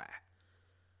somewhere.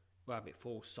 Rabbit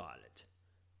falls silent,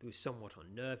 though his somewhat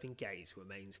unnerving gaze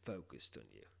remains focused on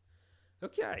you.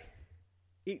 Okay,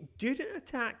 it didn't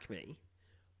attack me,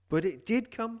 but it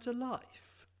did come to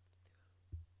life.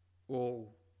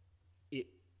 Or it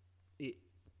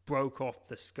broke off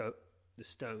the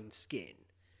stone skin,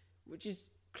 which is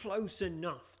close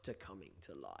enough to coming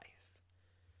to life.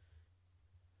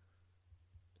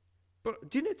 But it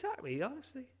didn't attack me,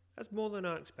 honestly. That's more than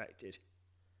I expected.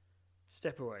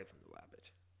 Step away from the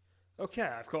rabbit. Okay,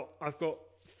 I've got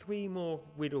 3 more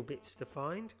riddle bits to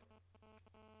find.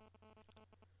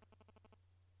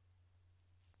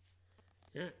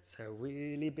 Yeah, it's a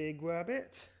really big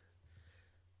rabbit.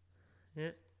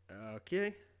 Yeah,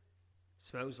 okay.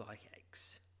 Smells like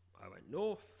eggs. I went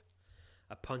north.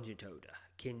 A pungent odour,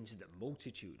 akin to the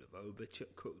multitude of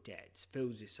overcooked eggs,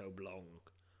 fills this oblong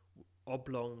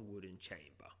wooden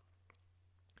chamber.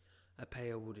 A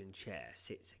pale wooden chair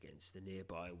sits against the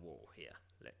nearby wall here.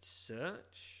 Let's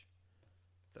search.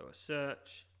 Throw a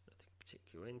search. Nothing of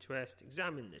particular interest.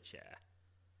 Examine the chair.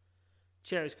 The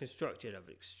chair is constructed of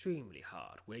extremely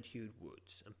hard, red-hued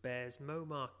woods and bears no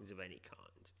markings of any kind.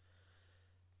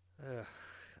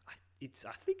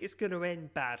 I think it's going to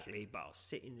end badly, but I'll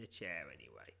sit in the chair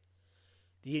anyway.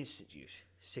 The instant you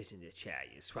sit in the chair,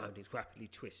 your surroundings rapidly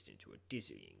twist into a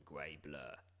dizzying grey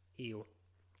blur.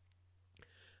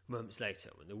 Moments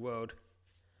later, when the world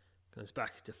comes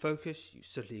back into focus, you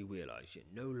suddenly realise you're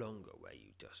no longer where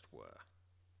you just were.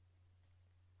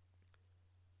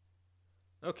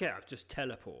 Okay, I've just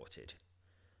teleported.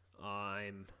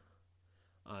 I'm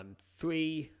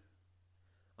three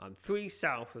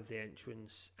south of the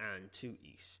entrance and 2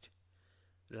 east.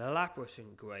 The elaborate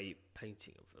engraved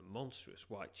painting of a monstrous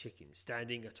white chicken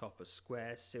standing atop a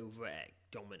square silver egg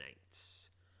dominates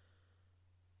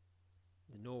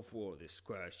the north wall of this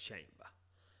squarish chamber.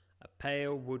 A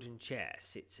pale wooden chair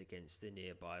sits against the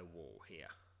nearby wall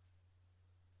here.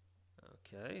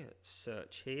 Okay, let's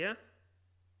search here.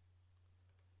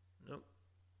 Nope,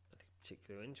 nothing of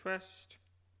particular interest.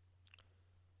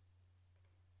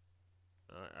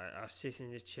 I sit in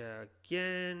the chair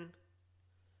again,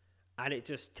 and it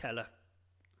just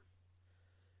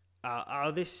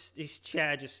this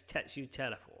chair just lets you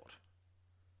teleport.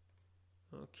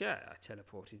 Okay, I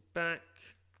teleported back.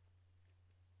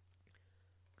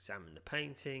 Examine the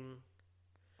painting.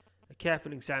 A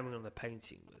careful examining of the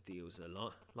painting reveals a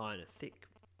line of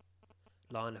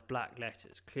black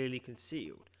letters clearly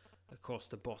concealed across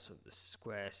the bottom of the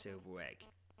square silver egg.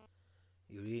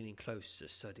 You're leaning close to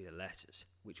study the letters,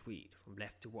 which read from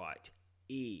left to right,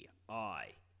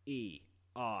 E-I-E-I-O.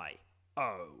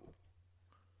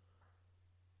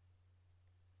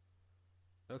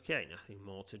 Okay, nothing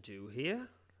more to do here.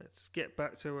 Let's get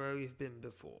back to where we've been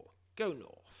before. Go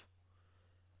north.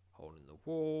 Hole in the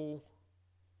wall.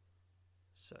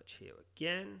 Search here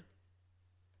again.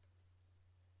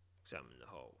 Examine the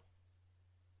hole.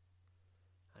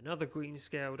 Another green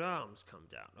scaled arms come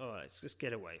down. Alright, let's just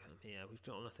get away from here. We've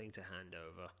got nothing to hand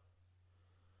over.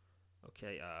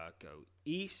 Okay, go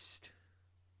east.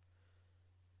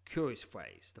 Curious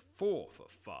phrase. The 4th of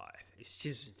 5 is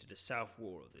chiseled into the south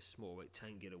wall of this small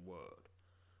rectangular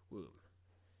room.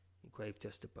 Engraved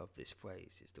just above this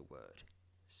phrase is the word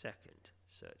second.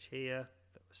 Search here.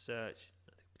 That was search.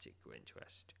 Nothing of particular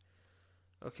interest.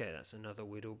 Okay, that's another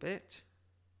whittle bit.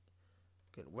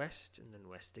 Go west and then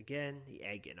west again. The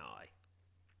egg and eye.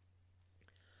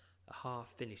 A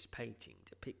half-finished painting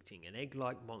depicting an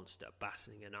egg-like monster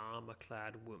battling an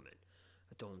armour-clad woman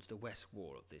adorns the west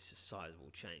wall of this sizable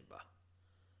chamber.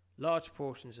 Large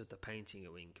portions of the painting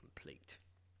are incomplete.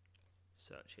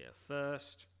 Search here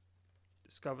first.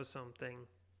 Discover something.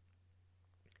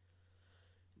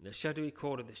 In the shadowy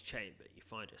corner of this chamber, you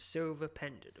find a silver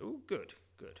pendant. Oh, good.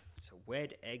 It's a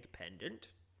red egg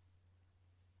pendant.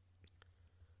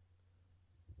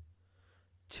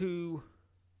 Two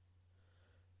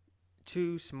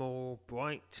small,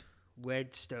 bright,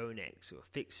 red stone eggs are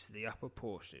affixed to the upper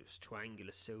portion of this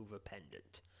triangular silver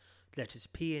pendant. Letters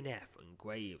P and F are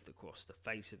engraved across the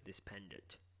face of this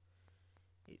pendant.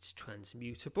 It's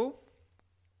transmutable,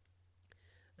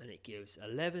 and it gives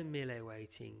 11 melee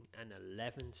rating and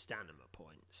 11 stamina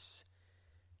points.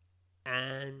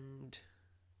 And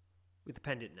with the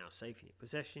pendant now safe in your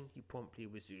possession, you promptly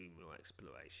resume your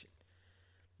exploration.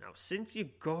 Now, since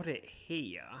you've got it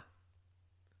here,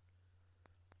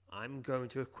 I'm going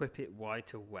to equip it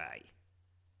right away.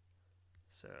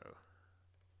 So,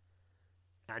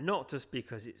 and not just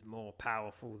because it's more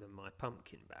powerful than my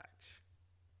pumpkin badge.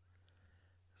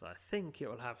 So I think it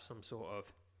will have some sort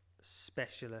of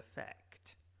special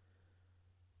effect.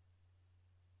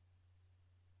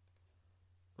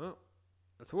 Well,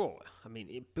 after all, I mean,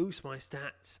 it boosts my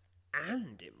stats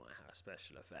and it might have a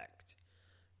special effect.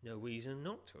 No reason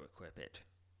not to equip it.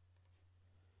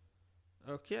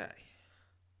 Okay.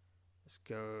 Let's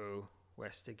go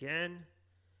west again.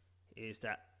 Is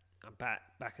that I'm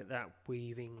back at that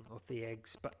weaving of the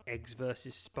eggs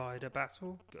versus spider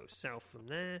battle. Go south from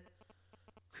there.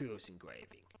 Curious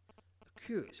engraving. A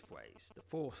curious phrase, the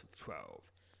 4th of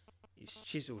 12, is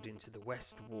chiselled into the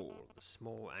west wall of the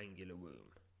small angular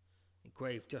room.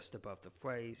 Engraved just above the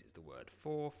phrase is the word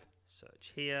 4th.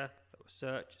 Search here. Throw a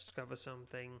search. Discover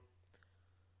something.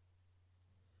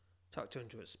 Tucked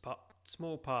into a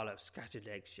small pile of scattered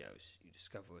eggshells, you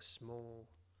discover a silver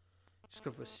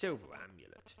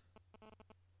amulet.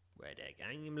 Red egg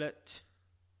amulet.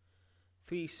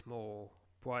 3 small,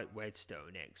 bright red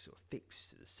stone eggs are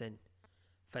affixed to the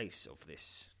face of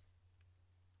this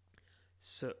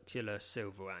circular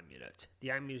silver amulet.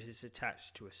 The amulet is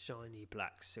attached to a shiny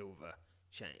black silver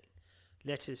chain.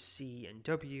 Letters C and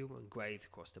W are engraved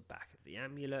across the back of the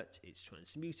amulet. It's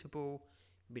transmutable,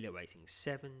 Ability rating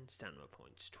 7, stamina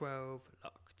points 12,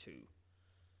 luck 2.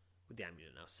 With the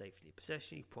amulet now safely in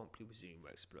possession, you promptly resume your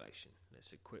exploration.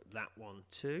 Let's equip that one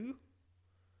too.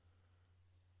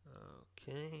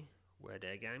 Okay, Red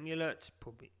Egg Amulet.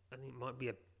 Probably, I think it might be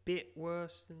a bit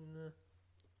worse than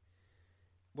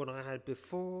what I had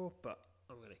before, but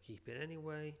I'm going to keep it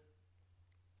anyway.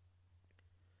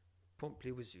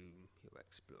 Promptly resume your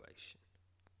exploration.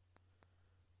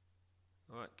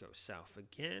 Alright, go south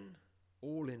again.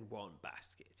 All in one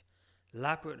basket.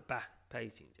 Elaborate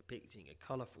painting depicting a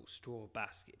colourful straw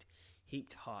basket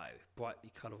heaped high with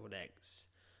brightly coloured eggs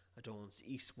adorns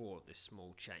the east wall of this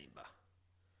small chamber.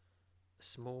 A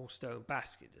small stone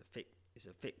basket is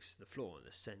affixed to the floor in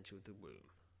the centre of the room.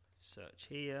 Search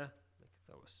here. Make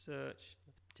a thorough search.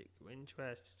 With particular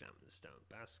interest, examine the stone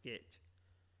basket.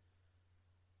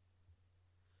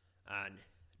 And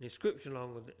an inscription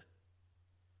along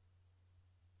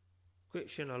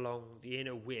the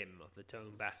inner rim of the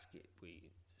stone basket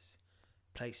reads,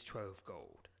 place 12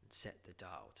 gold and set the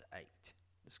dial to 8.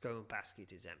 The stone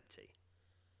basket is empty.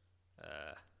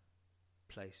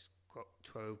 Place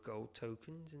 12 gold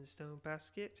tokens in the stone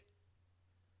basket.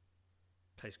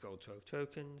 Place gold 12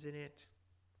 tokens in it.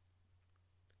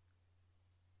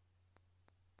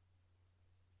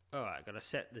 Alright, gotta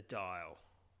set the dial.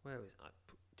 Where is it?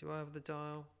 Do I have the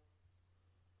dial?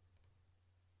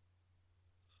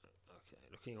 Okay,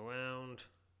 looking around.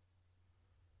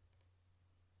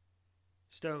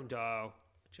 Stone dial.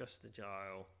 Adjust the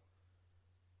dial.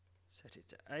 Set it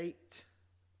to 8.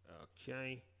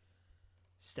 Okay.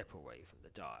 Step away from the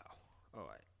dial.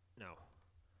 Alright, now.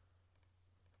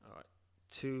 Alright.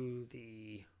 To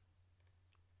the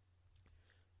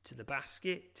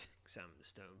basket. Examine the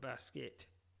stone basket.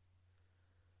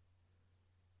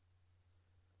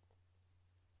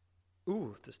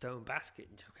 Ooh, the stone basket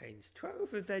contains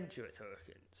 12 adventure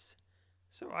tokens.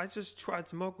 So I just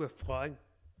transmogrify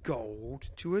gold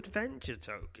to adventure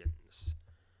tokens.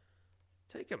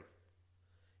 Take them.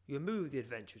 You remove the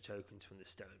adventure tokens from the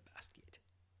stone basket.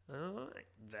 Alright,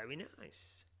 very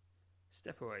nice.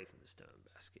 Step away from the stone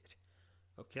basket.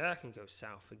 Okay, I can go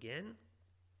south again.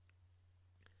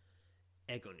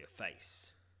 Egg on your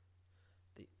face.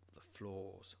 The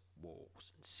floors,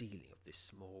 walls, and ceiling of this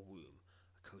small room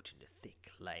are coated in a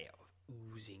thick layer of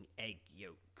oozing egg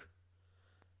yolk.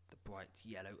 The bright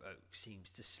yellow oak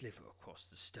seems to slither across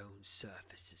the stone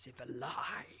surface as if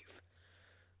alive.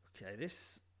 Okay,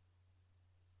 this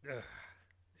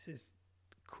is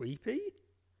creepy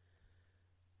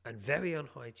and very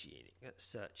unhygienic. Let's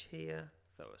search here.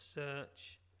 Throw a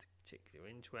search. With particular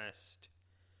interest.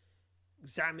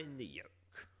 Examine the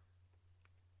yolk.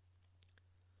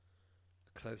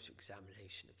 A closer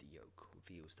examination of the yolk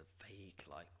reveals the vague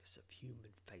likeness of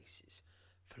human faces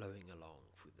flowing along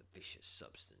through the vicious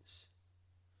substance.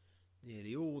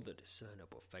 Nearly all the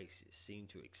discernible faces seem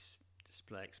to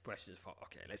display expressions of,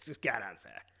 okay, let's just get out of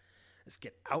there. Let's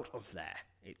get out of there.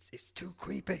 It's too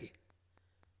creepy.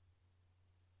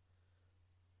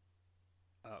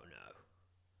 Oh no.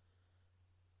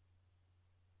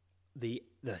 The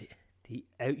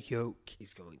yolk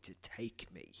is going to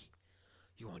take me.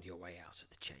 You're on your way out of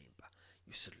the chamber.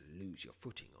 You suddenly lose your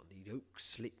footing on the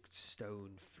oak-slicked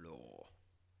stone floor.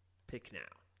 Pick now.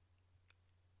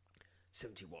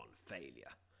 71,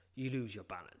 failure. You lose your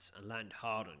balance and land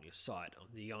hard on your side on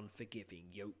the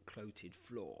unforgiving yolk-coated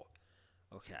floor.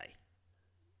 Okay.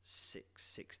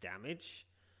 6 damage.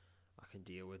 I can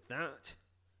deal with that.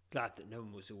 Glad that no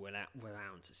one was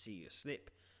around to see you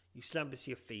slip. You slumber to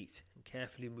your feet and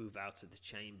carefully move out of the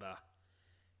chamber,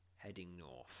 heading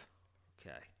north.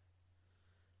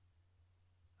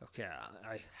 Okay,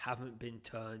 I haven't been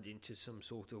turned into some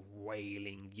sort of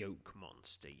wailing yolk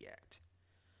monster yet.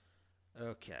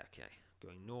 Okay.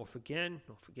 Going north again,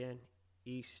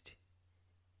 east.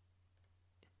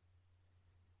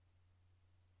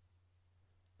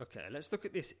 Okay, let's look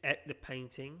at this, the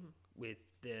painting with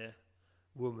the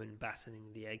woman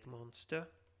battling the egg monster.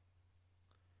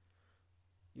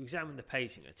 You examine the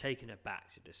painting and are taken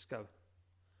aback to discover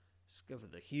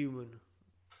the human...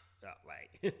 Oh,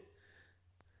 wait.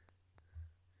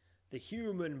 The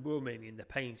human woman in the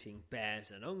painting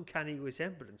bears an uncanny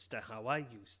resemblance to how I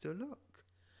used to look.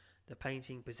 The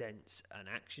painting presents an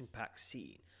action-packed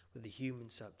scene with a human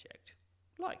subject,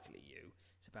 likely you,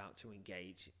 is about to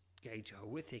engage a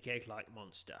horrific egg-like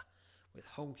monster with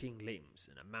honking limbs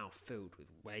and a mouth filled with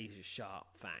razor-sharp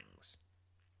fangs.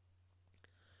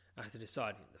 After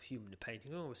deciding the human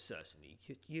painting was certainly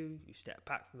you step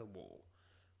back from the wall,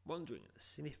 wondering at the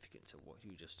significance of what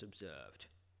you just observed.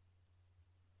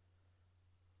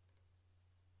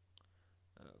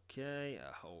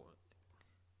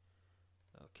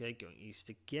 Okay, going east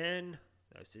again.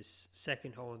 There's this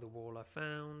second hole in the wall I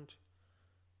found.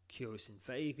 Curious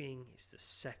Invading is the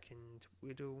second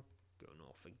riddle. Go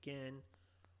north again.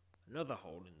 Another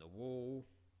hole in the wall.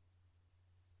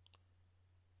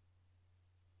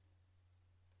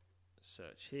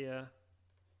 Search here.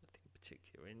 Nothing of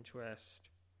particular interest.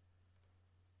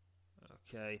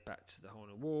 Okay, back to the hole in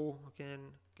the wall again.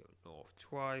 Go north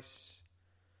twice.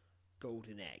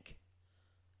 Golden egg.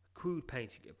 A crude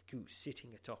painting of goose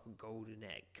sitting atop a golden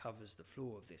egg covers the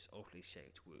floor of this oddly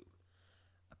shaped room.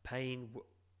 A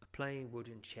plain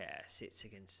wooden chair sits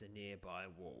against the nearby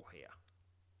wall here.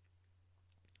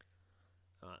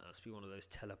 That must be one of those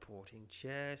teleporting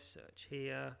chairs. Search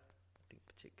here. Nothing of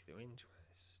particular interest.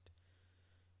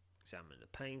 Examine the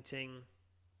painting.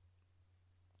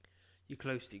 You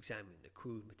closely examine the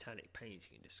crude metallic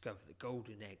painting and discover the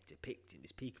golden egg depicted in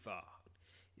this peak of art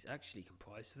is actually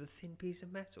comprised of a thin piece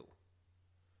of metal.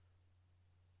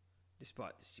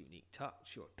 Despite this unique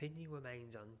touch, your opinion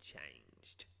remains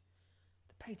unchanged.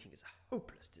 The painting is a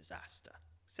hopeless disaster.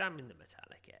 Examine the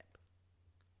metallic egg.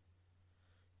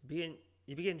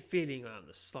 You begin feeling around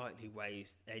the slightly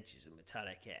raised edges of the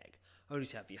metallic egg, only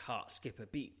to have your heart skip a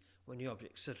beat when the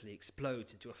object suddenly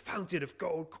explodes into a fountain of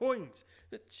gold coins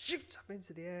that shoots up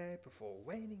into the air before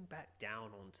raining back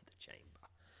down onto the chamber.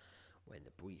 When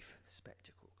the brief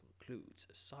spectacle concludes,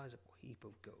 a sizable heap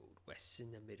of gold rests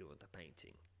in the middle of the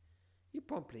painting. You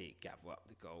promptly gather up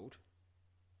the gold,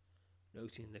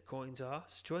 noting the coins are,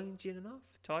 strangely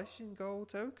enough, Tyson gold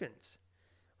tokens.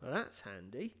 Well, that's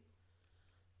handy.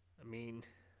 I mean,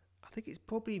 I think it's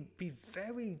probably be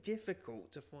very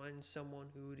difficult to find someone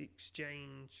who would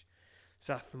exchange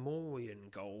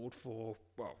Zarathrokian gold for,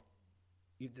 well,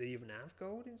 do they even have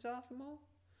gold in Zarathrook?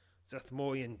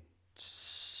 Zarathrokian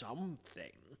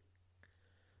something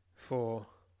for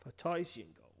Tyson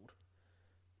gold.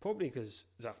 Probably because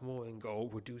Zarathrokian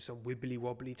gold would do some wibbly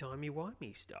wobbly timey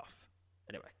wimey stuff.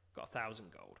 Anyway, got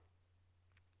 1,000 gold.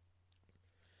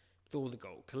 With all the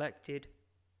gold collected,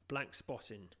 a blank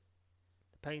spot in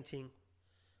the painting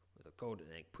where the golden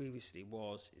egg previously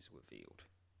was is revealed.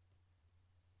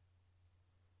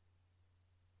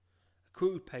 A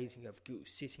crude painting of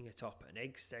goose sitting atop an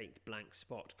egg-staked blank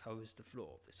spot covers the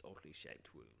floor of this oddly shaped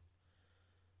room.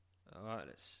 Alright,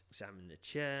 let's examine the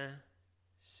chair.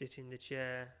 Sit in the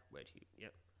chair. Where do you...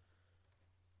 Yep.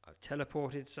 I've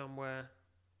teleported somewhere.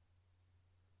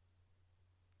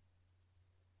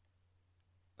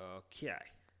 Okay.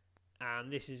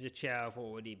 And this is a chair I've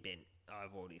already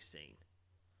seen.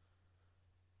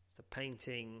 It's a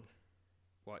painting,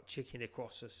 white chicken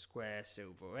across a square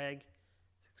silver egg.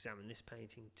 Let's examine this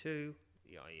painting too.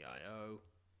 The IEIO.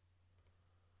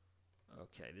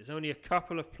 Okay, there's only a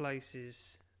couple of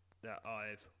places that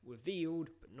I've revealed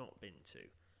but not been to.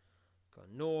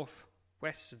 Gone north,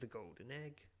 west of the golden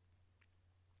egg.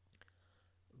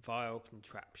 Vile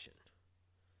contraption.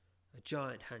 A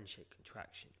giant hand-shaped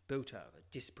contraction built out of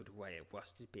a disparate array of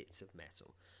rusted bits of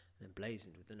metal and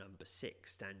emblazoned with the number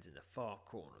 6 stands in the far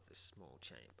corner of this small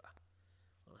chamber.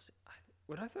 Honestly,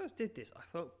 when I first did this, I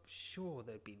felt sure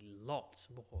there'd be lots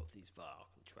more of these vile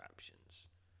contraptions.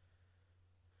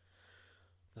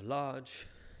 The large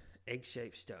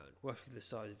egg-shaped stone, roughly the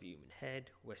size of a human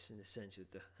head, rests in the centre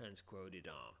of the hand's corroded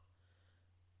arm.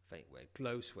 Faint red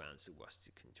glow surrounds the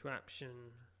rusted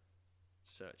contraption.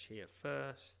 Search here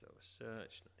first. Throw a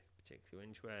search, nothing of particular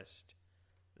interest.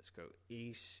 Let's go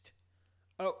east.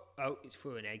 Oh, it's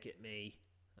threw an egg at me.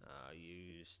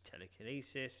 Use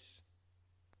telekinesis.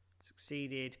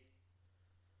 Succeeded.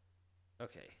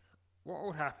 Okay, what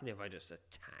would happen if I just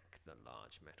attack the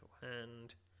large metal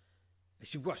hand?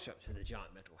 As you rush up to the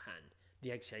giant metal hand,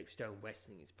 the egg-shaped stone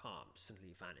resting in its palm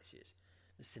suddenly vanishes.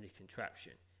 The silly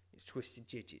contraption, its twisted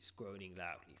digits groaning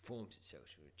loudly, forms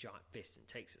itself into a giant fist and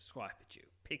takes a swipe at you.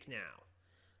 Pick now.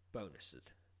 Bonus.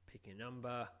 Pick a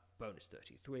number. Bonus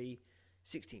 33.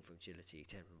 16 from agility,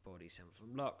 10 from body, 7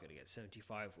 from luck. Going to get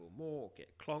 75 or more.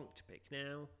 Get clonked. Pick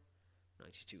now.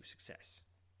 92 success.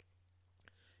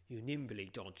 You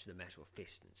nimbly dodge the metal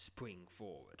fist and spring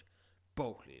forward,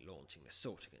 boldly launching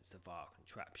assault against the vile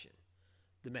contraption.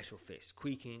 The metal fist,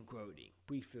 creaking and groaning,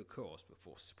 briefly occurs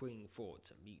before springing forward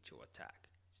to meet your attack.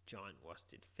 It's a giant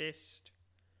rusted fist.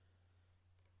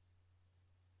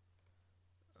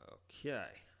 Okay,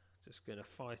 just going to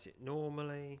fight it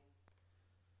normally.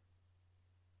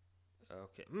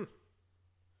 Okay,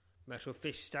 metal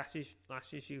fist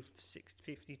lashes you for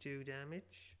 652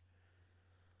 damage.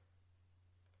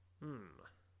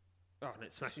 Oh, and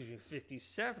it smashes you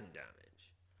 57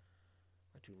 damage.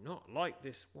 I do not like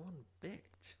this one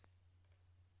bit.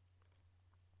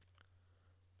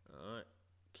 Alright,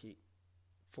 keep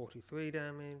 43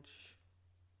 damage.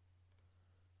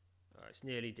 It's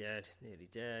nearly dead, nearly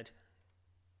dead.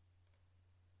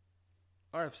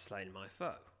 I have slain my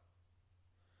foe.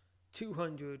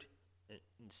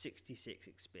 266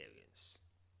 experience.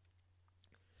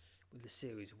 With a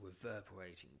series of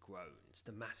reverberating groans,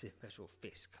 the massive metal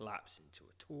fist collapsed into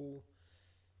a tall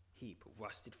heap of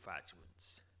rusted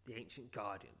fragments. The ancient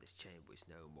guardian of this chamber is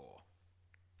no more.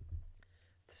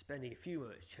 After spending a few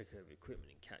moments checking over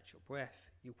equipment and catch your breath,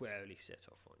 you warily set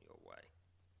off on your way.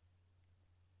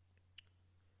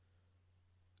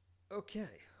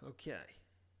 Okay.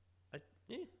 I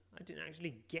didn't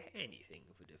actually get anything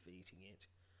for defeating it.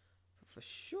 But for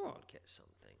sure I'll get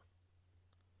something.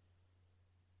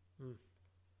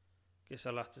 Guess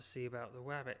I'll have to see about the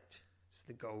rabbit. It's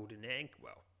the golden egg.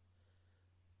 Well,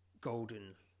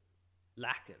 golden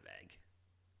lack of egg.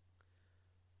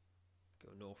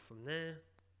 Go north from there.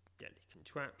 Deadly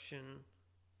contraption.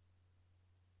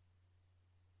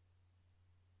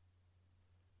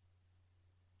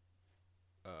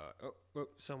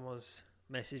 Someone's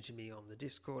messaging me on the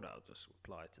Discord. I'll just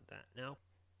reply to that now.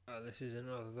 This is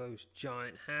another of those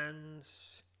giant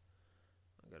hands.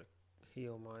 I've got to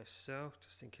heal myself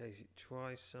just in case it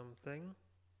tries something.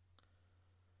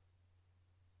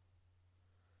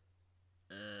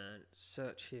 And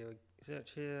search here.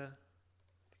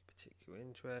 Particular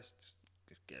interest.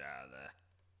 Just get out of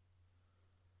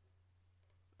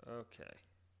there. Okay.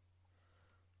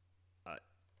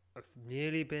 I've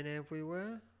nearly been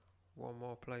everywhere. One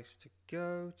more place to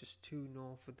go. Just 2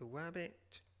 north of the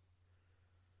rabbit.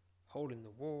 Hole in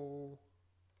the wall.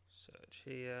 Search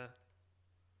here.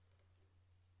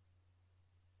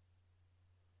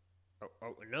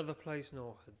 Another place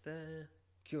north of there.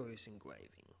 Curious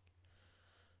engraving.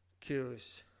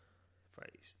 Curious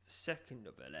phrase. The second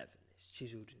of 11 is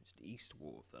chiselled into the east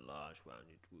wall of the large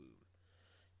rounded room.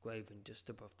 Graven just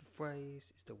above the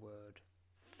phrase is the word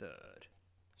third.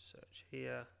 Search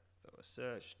here. Throw a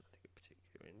search. Nothing of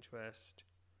particular interest.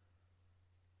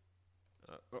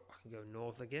 I can go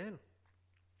north again.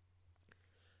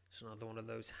 It's another one of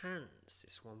those hands.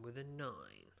 This one with a 9.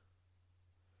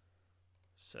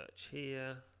 Search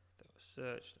here. Throw a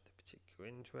search. Nothing of particular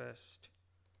interest.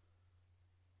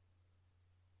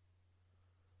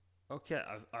 Okay,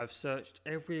 I've searched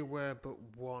everywhere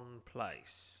but one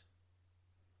place.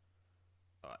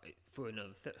 For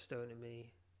another stone in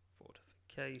me.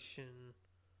 Fortification.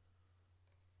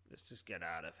 Let's just get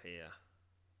out of here.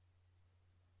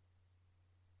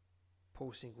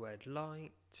 Pulsing red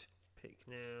light. Pick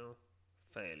now.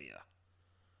 Failure.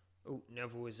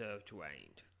 Never reserved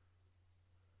range.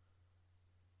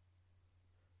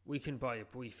 Weakened by a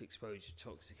brief exposure to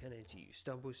toxic energy, you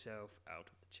stumble yourself out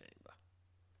of the chamber.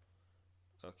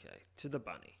 Okay, to the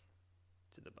bunny.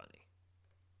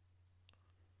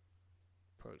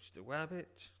 Approach the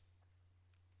rabbit.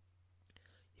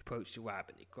 You approach the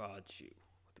rabbit and it guards you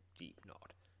with a deep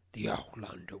nod. "The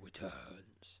Outlander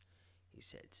returns," he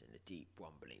says in a deep,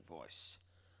 rumbling voice.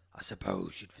 "I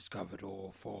suppose you've discovered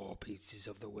all 4 pieces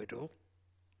of the riddle?"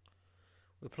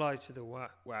 Reply to the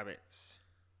rabbit's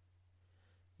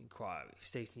inquiry,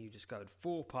 stating you discovered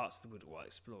 4 parts of the riddle while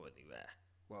exploring the air.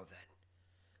 Well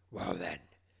then,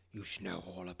 you should know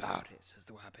all about it," says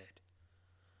the rabbit.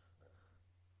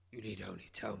 "You need only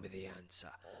tell me the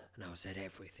answer, and I'll set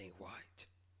everything right."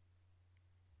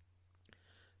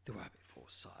 The rabbit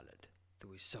falls silent,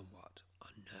 though his somewhat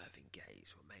unnerving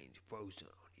gaze remains frozen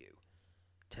on you.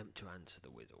 Attempt to answer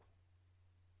the riddle.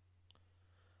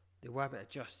 The rabbit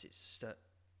adjusts its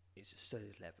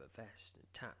studded leather vest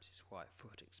and taps his right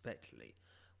foot expectantly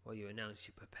while you announce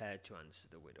you're prepared to answer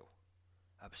the riddle.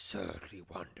 "Absurdly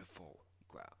wonderful," he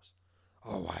growls.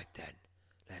 "All right then,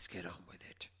 let's get on with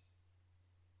it."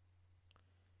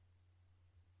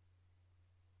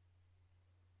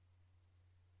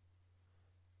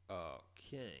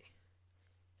 Okay.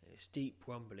 In his deep,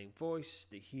 rumbling voice,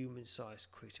 the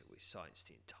human-sized critter recites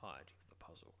the entirety of the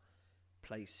puzzle,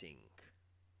 placing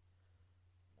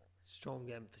strong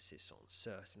emphasis on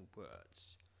certain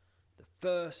words. The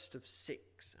first of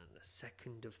 6 and the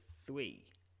second of 3.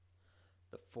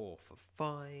 The 4th of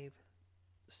 5.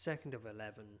 The second of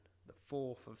 11. The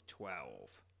 4th of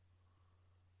 12.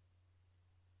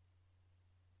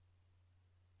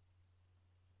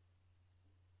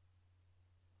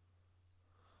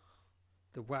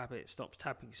 The rabbit stops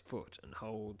tapping his foot and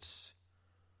holds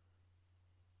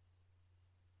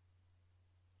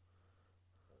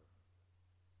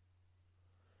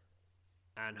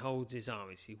his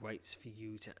arm as he waits for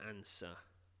you to answer.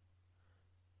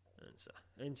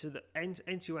 Enter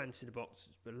your answer the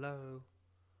boxes below.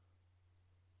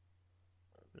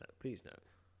 No, please no.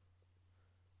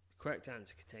 The Correct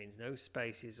answer contains no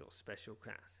spaces or special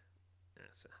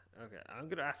answer. Okay, I'm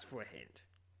going to ask for a hint.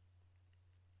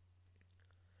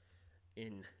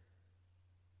 In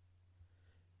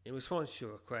response to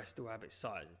your request, the rabbit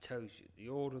sighed and tells you the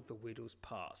order of the riddle's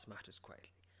parts matters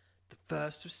greatly. The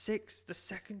first of 6, the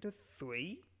second of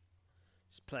 3.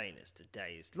 It's plain as the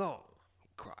day is long. He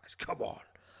cries, "Come on,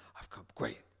 I've come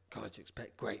to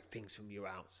expect great things from you,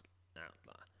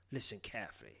 outlier. Listen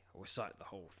carefully. I'll recite the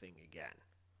whole thing again."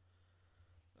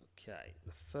 Okay,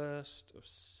 the first of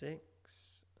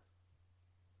 6.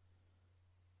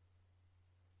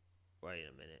 Wait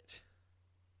a minute.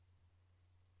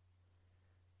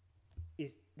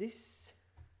 Is this...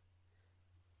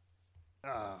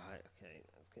 right, okay.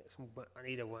 Let's get some... I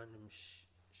need a random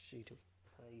sheet of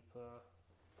paper.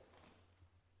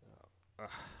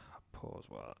 Pause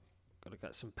while gotta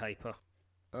get some paper.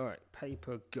 Alright,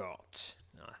 paper got.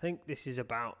 Now, I think this is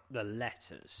about the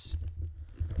letters.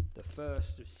 The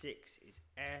first of 6 is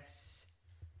S.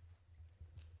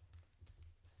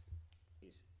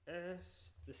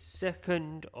 The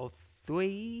second of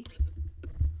 3.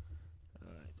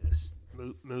 Alright, just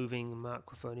moving the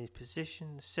microphone in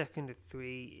position. The second of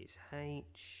 3 is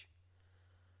H.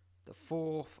 The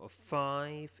fourth of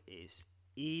 5 is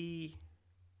E.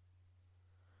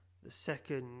 The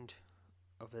second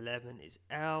of 11 is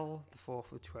L. The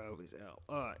fourth of 12 is L.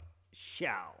 Alright,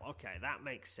 shall. Okay, that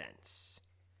makes sense.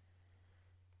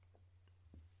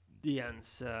 The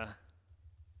answer...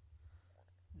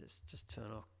 Let's just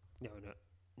turn off...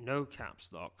 No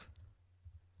caps lock.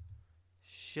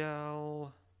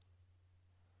 Shall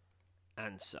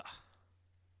answer.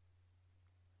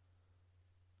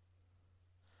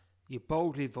 You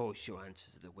boldly voice your answer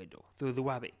to the riddle, though the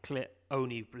rabbit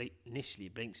only initially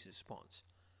blinks in response.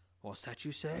 What's that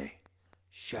you say?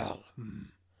 Shall.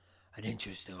 An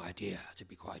interesting idea, to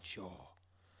be quite sure.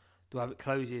 The rabbit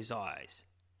closes his eyes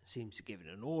and seems to give an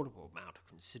inaudible amount of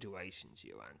consideration to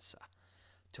your answer.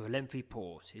 To a lengthy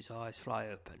pause, his eyes fly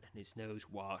open and his nose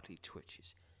wildly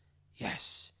twitches.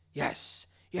 Yes, yes,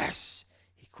 yes,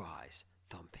 he cries,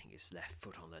 thumping his left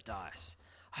foot on the dais.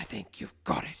 I think you've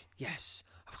got it. Yes,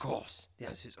 of course. The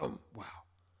answer is, wow.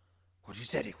 What you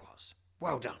said it was.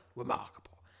 Well done.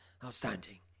 Remarkable.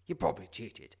 Outstanding. You probably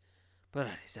cheated. But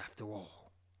that is, after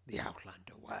all, the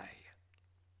Outlander way.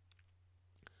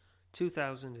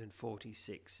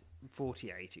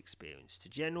 2048 experience to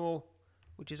general,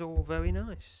 which is all very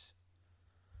nice.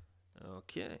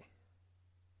 Okay.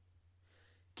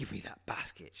 Give me that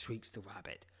basket, shrieks the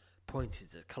rabbit, pointing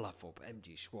to the colourful but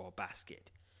empty straw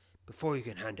basket. Before you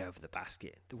can hand over the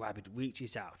basket, the rabbit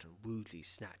reaches out and rudely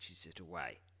snatches it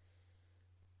away.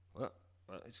 Well,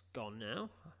 it's gone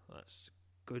now. That's a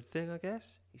good thing, I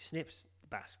guess. He sniffs the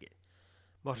basket,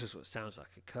 mutters what sounds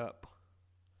like a curt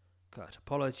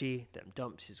apology, then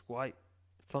thumps his white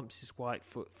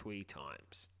foot 3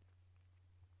 times.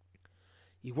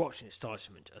 You watch in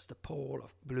astonishment as the pall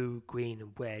of blue, green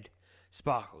and red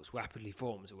sparkles rapidly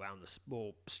forms around the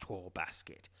small straw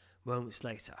basket. Moments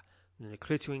later, when the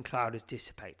glittering cloud has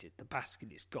dissipated, the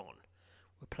basket is gone,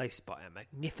 replaced by a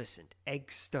magnificent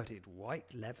egg-studded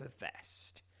white leather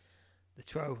vest. The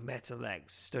 12 metal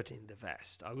eggs studding the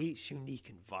vest are each unique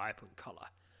and vibrant colour,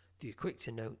 though you're quick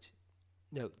to note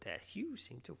their hues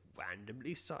seem to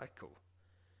randomly cycle.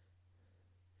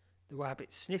 The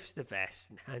rabbit sniffs the vest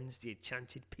and hands the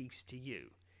enchanted piece to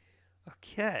you.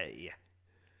 Okay,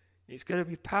 it's going to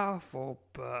be powerful,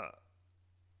 but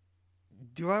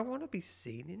do I want to be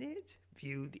seen in it?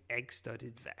 View the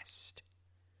egg-studded vest.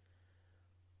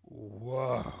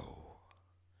 Whoa.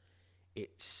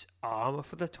 It's armour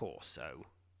for the torso.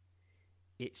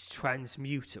 It's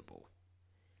transmutable.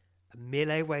 A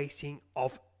melee rating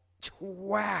of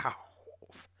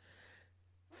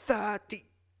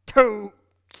 32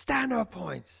 stamina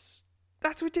points.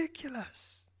 That's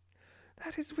ridiculous.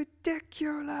 That is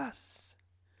ridiculous.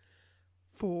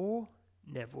 4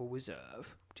 Neville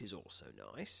Reserve, which is also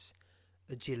nice.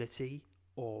 Agility,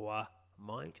 Aura,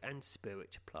 Might and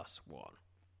Spirit +1.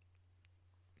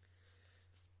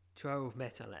 12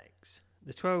 metal eggs.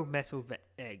 The 12 metal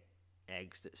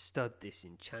eggs that stud this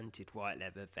enchanted white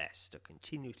leather vest are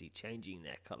continually changing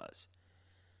their colours,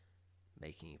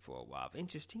 making it for a rather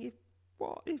interesting,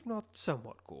 if not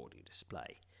somewhat gaudy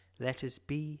display. Letters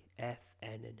B, F,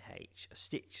 N and H are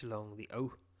stitched along the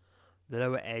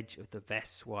lower edge of the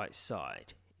vest's white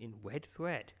side in red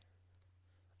thread.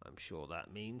 I'm sure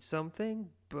that means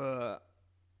something, but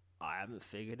I haven't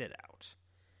figured it out.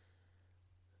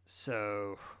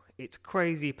 So, it's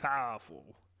crazy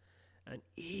powerful, and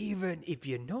even if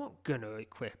you're not going to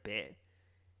equip it,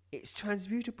 it's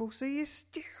transmutable, so you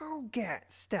still get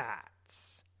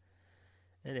stats.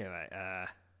 Anyway,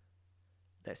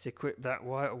 let's equip that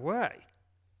right away.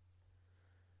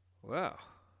 Well,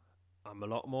 I'm a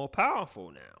lot more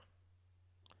powerful now.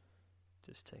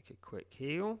 Just take a quick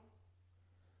heal.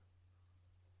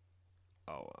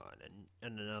 Oh,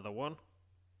 and another one.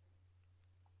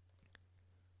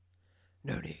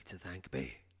 No need to thank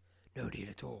me. No need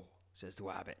at all, says the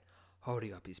rabbit,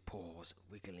 holding up his paws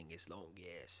and wiggling his long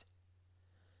ears.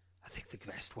 I think the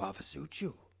quest rather suits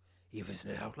you, even as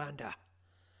an outlander.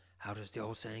 How does the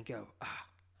old saying go?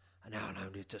 An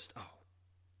outlander is just, I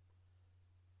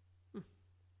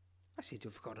seem to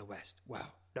have forgotten a west.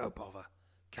 Well, no bother.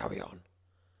 Carry on.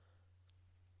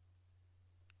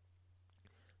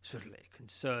 Suddenly, a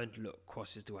concerned look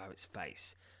crosses the rabbit's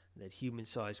face, and then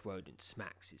human-sized rodent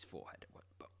smacks his forehead.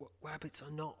 But rabbits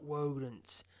are not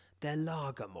rodents. They're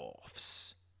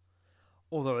lagomorphs.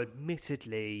 Although,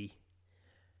 admittedly,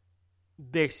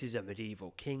 this is a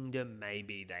medieval kingdom.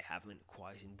 Maybe they haven't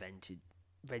quite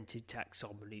invented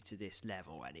taxonomy to this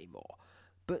level anymore.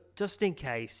 But just in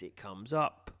case it comes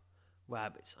up,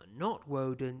 rabbits are not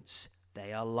rodents.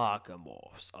 They are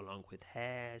lagomorphs, along with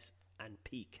hares and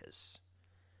pikas.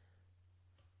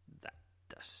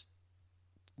 That's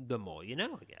the more you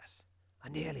know, I guess. I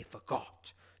nearly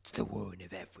forgot. It's the ruin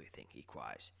of everything, he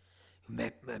cries.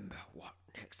 Remember what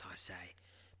next I say,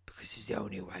 because it's the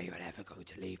only way you're ever going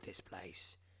to leave this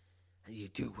place. And you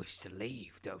do wish to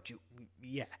leave, don't you?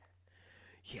 Yeah,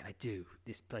 I do.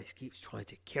 This place keeps trying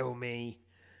to kill me,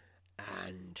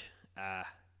 and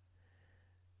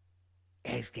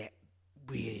eggs get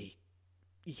really...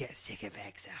 You get sick of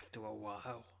eggs after a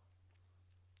while.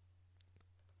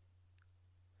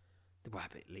 The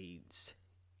rabbit leans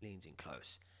in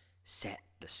close. Set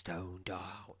the stone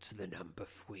dial to the number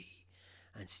 3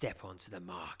 and step onto the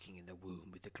marking in the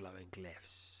womb with the glowing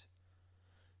glyphs.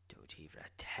 Don't even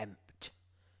attempt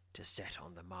to set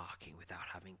on the marking without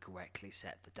having correctly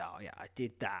set the dial. Yeah, I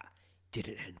did that.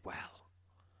 Didn't end well.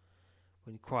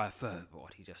 When you inquire further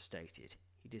what he just stated,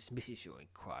 he dismisses your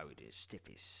inquiry with his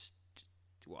stiffest,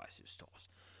 wisest thoughts.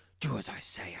 Do as I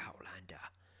say, Outlander.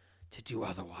 To do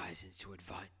otherwise is to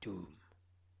invite doom.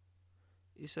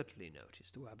 You suddenly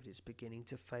notice the rabbit is beginning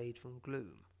to fade from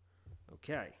gloom.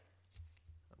 Okay.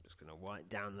 I'm just going to write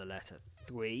down the letter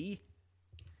 3.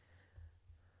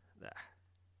 There.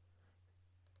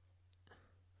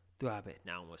 The rabbit,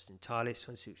 now almost entirely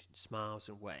translucent, smiles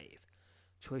and waves,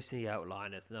 tracing the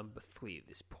outline of the number 3 of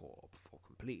this paw before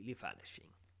completely vanishing.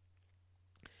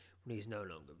 When he is no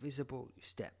longer visible, you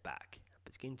step back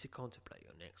and begin to contemplate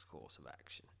your next course of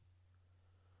action.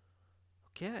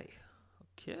 Okay.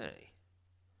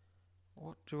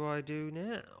 What do I do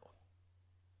now?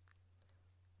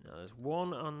 Now there's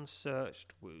one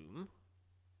unsearched womb.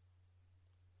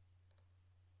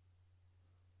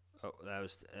 Oh, there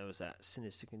was that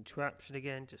sinister contraption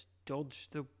again. Just dodge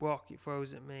the rock it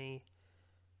throws at me.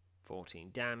 14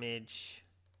 damage.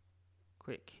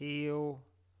 Quick heal.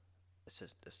 Let's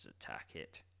just attack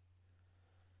it.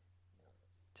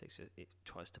 It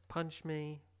tries to punch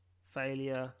me.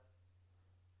 Failure.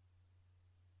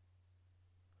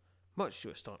 Much to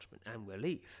your astonishment and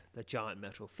relief, the giant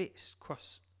metal fist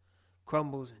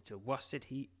crumbles into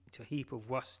a heap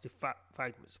of rusted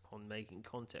fragments upon making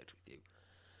contact with you.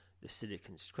 The silly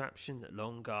contraption that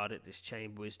long guarded this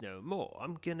chamber is no more.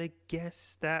 I'm gonna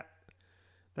guess that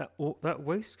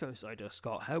waistcoat I just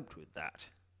got helped with that,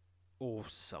 or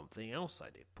something else I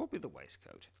did. Probably the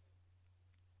waistcoat.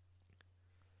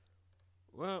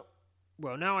 Well,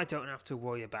 now I don't have to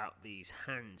worry about these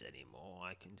hands anymore.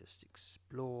 I can just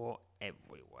explore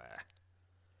everywhere.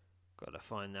 Gotta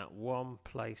find that one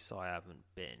place I haven't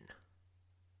been.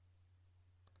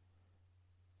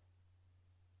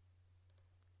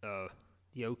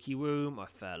 The oaky room, I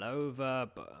fell over,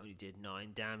 but only did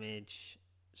 9 damage.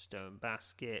 Stone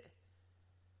basket.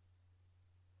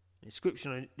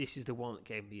 Inscription on it, this is the one that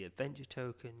gave me the adventure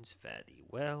tokens. Fare thee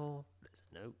well. There's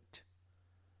a note.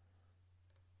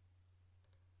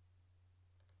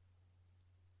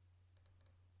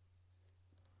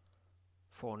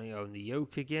 Fawning on the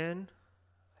yoke again.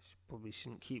 I probably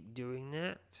shouldn't keep doing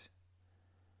that.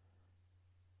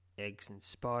 Eggs and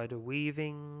spider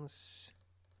weavings.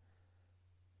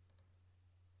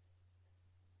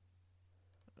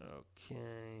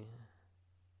 Okay.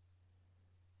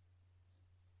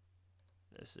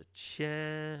 There's a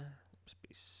chair. Must be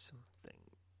something.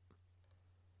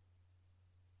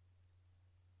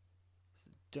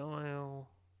 There's a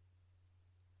dial.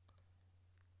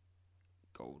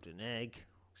 Golden egg.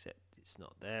 Except it's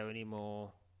not there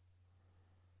anymore.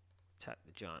 Attack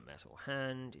the giant metal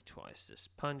hand. It tries to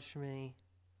punch me.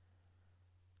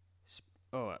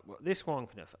 Alright, well, this one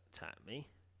can attack me.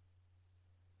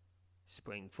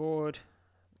 Spring forward.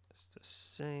 Let's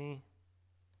just see.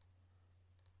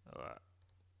 Alright.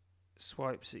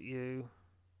 Swipes at you.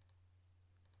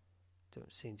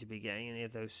 Don't seem to be getting any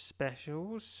of those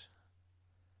specials.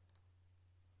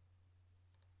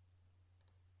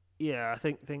 Yeah, I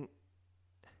think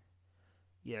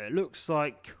yeah, it looks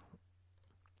like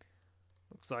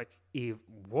if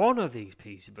one of these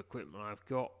pieces of equipment I've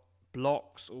got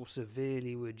blocks or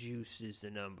severely reduces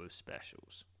the number of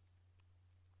specials.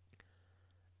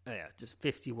 Oh yeah, just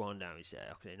 51 damage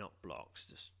there. Okay, not blocks,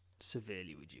 just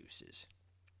severely reduces.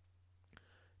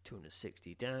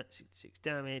 66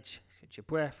 damage. Get your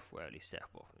breath, rarely step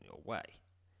off in your way.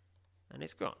 And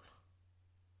it's gone.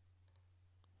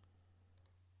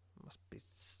 Must be...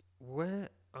 Where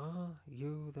are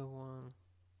you the one?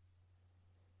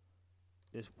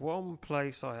 There's one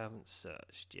place I haven't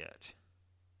searched yet.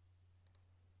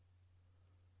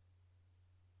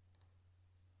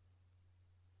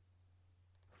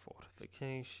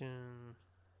 Fortification.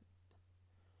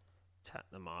 Tap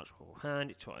the martial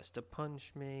hand. It tries to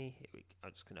punch me. Here we go.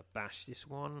 I'm just going to bash this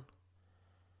one.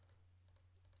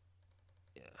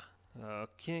 Yeah.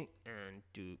 Okay. And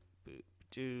doop, boop,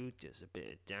 doo. Does a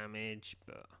bit of damage,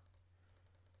 but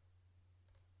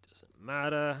doesn't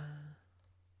matter.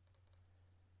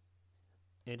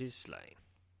 It is slain.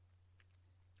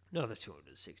 Another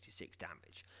 266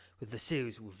 damage. With the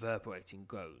series of reverberating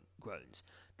groans,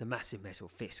 the massive metal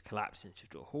fist collapsed into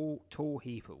a tall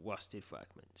heap of rusted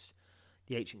fragments.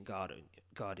 The ancient guardian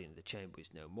of the chamber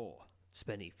is no more.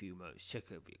 Spending a few moments,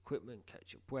 check over the equipment,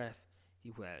 catch your breath.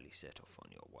 You rarely set off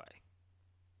on your way.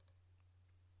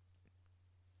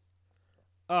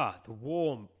 The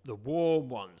warm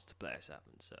ones the players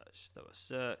haven't searched. So a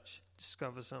search,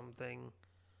 discover something.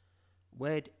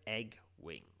 Red egg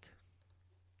wing.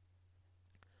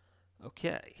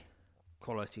 Okay.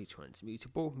 Quality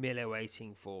transmutable. Melee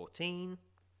rating 14.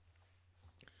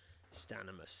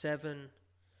 Stamina 7.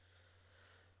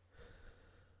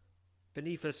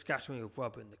 Beneath a scattering of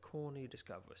rubber in the corner, you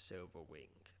discover a silver wing.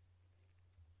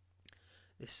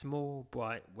 This small,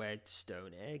 bright red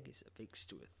stone egg is affixed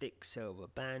to a thick silver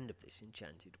band of this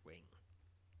enchanted wing.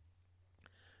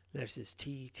 Letters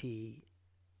T, T,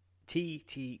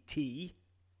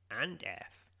 and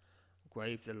F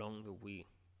engraved along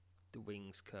the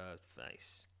wing's curved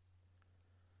face.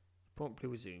 Promptly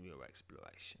resume your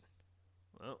exploration.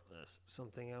 Well, that's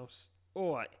something else.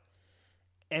 Alright.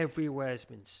 Everywhere's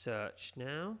been searched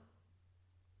now.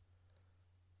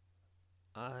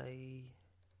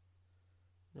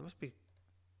 There must be...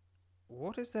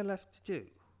 What is there left to do?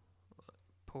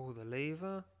 Pull the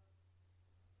lever.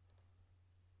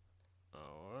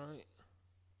 Alright.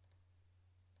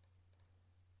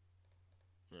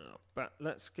 Now,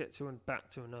 let's get back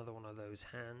to another one of those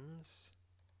hands.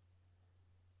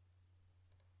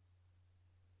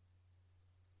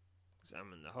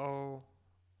 Examine the hole.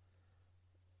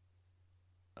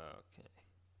 Okay.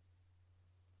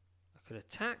 I could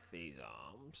attack these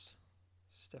arms.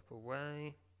 Step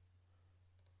away.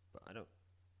 But I don't...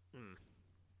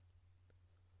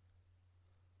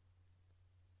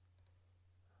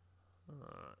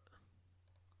 Alright.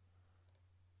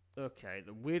 Okay,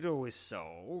 the riddle is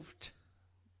solved.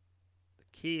 The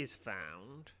key is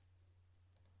found.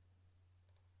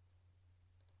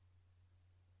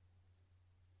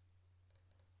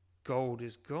 Gold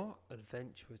is got.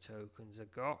 Adventurer tokens are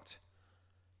got.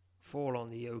 Fall on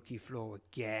the oaky floor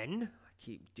again. I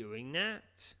keep doing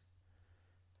that.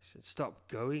 Should stop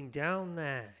going down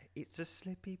there. It's a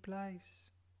slippy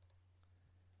place.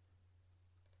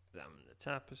 Examine the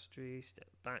tapestry. Step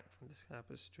back from the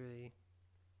tapestry.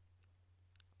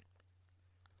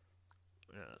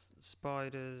 That's the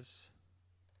spiders.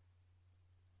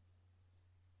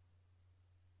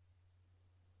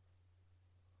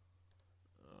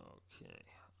 Okay,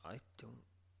 I don't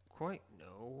quite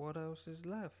know what else is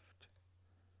left.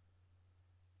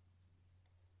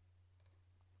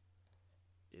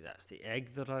 That's the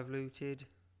egg that I've looted.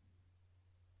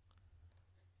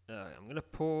 I'm going to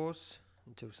pause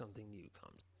until something new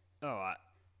comes. Alright,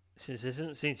 since there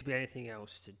doesn't seem to be anything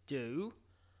else to do,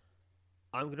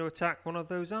 I'm going to attack one of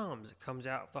those arms that comes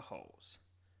out of the holes.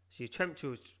 So you attempt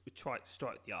to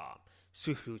strike the arm,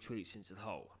 swiftly retreats into the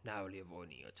hole, narrowly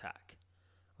avoiding your attack.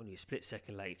 Only a split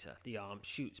second later, the arm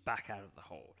shoots back out of the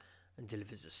hole and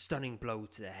delivers a stunning blow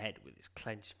to the head with its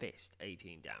clenched fist,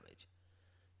 18 damage.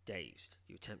 Dazed,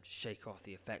 you attempt to shake off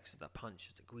the effects of the punch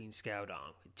as the green-scaled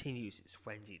arm continues its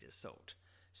frenzied assault,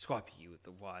 swiping you with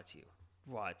a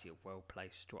variety of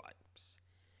well-placed stripes.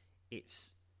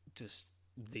 It's just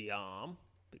the arm.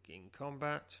 Begin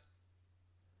combat.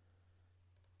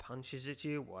 Punches at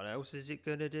you. What else is it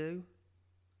going to do?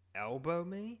 elbow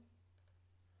me?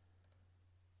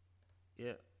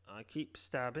 Yeah, I keep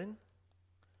stabbing.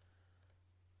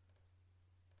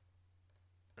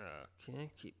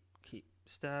 Okay, keep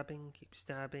stabbing,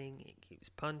 it keeps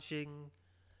punching.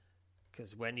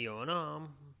 Because when you're unarmed...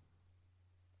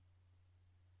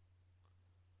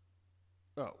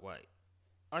 Oh, wait.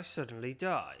 I suddenly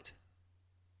died.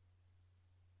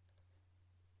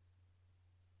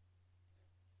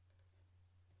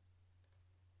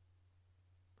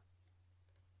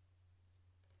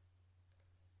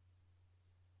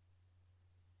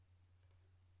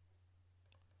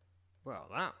 Well,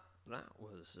 that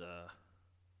was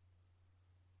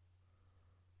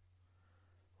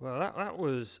that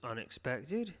was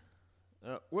unexpected.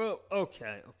 Well,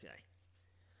 okay.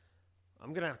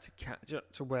 I'm gonna have to catch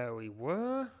up to where we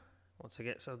were. Once I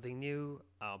get something new,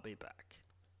 I'll be back.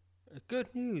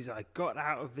 Good news, I got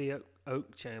out of the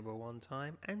oak chamber one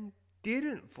time and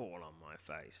didn't fall on my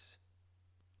face.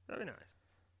 Very nice.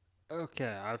 Okay,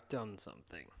 I've done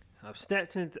something. I've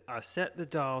set the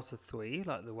dial to 3,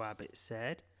 like the rabbit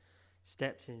said.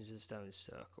 Stepped into the stone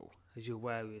circle. As you're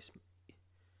wary,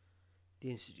 the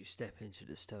instant you step into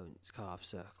the stone's carved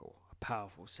circle, a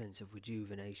powerful sense of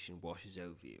rejuvenation washes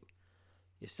over you.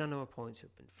 Your stamina points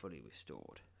have been fully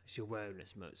restored. As your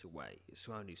awareness melts away, your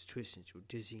surroundings twist into a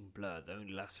dizzying blur that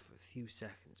only lasts for a few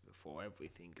seconds before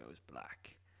everything goes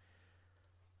black.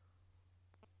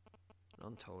 An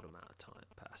untold amount of time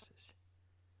passes.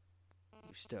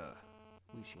 You stir,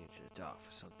 reaching into the dark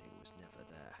for something that was never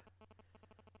there.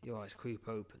 Your eyes creep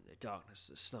open, the darkness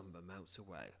of slumber melts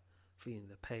away, feeling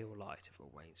the pale light of a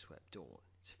rain-swept dawn,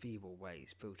 its feeble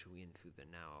rays filtering in through the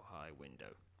narrow high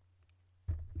window.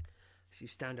 As you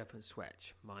stand up and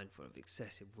stretch, mindful of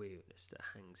excessive weariness that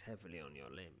hangs heavily on your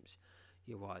limbs,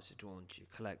 your eyes are drawn to your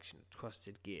collection of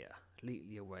trusted gear,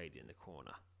 neatly arrayed in the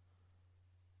corner.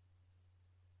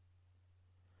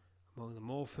 Among the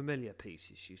more familiar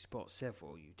pieces, you spot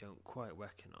several you don't quite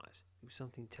recognise, though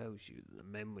something tells you that the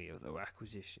memory of their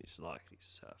acquisition is likely to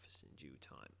surface in due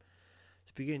time.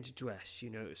 To begin to dress, you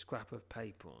note a scrap of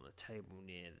paper on the table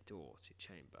near the door to your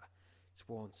chamber, its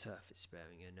worn surface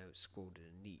bearing a note scrawled in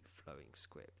a neat flowing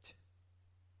script.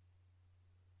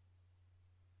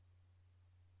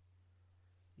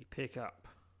 You pick up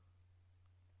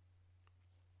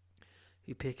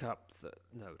the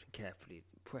note and carefully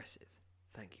impressive.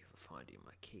 Thank you for finding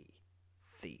my key,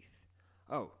 thief.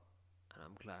 Oh, and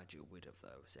I'm glad you're rid of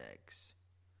those eggs.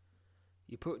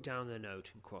 You put down the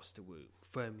note and cross the room,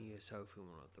 framing yourself in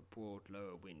one of the broad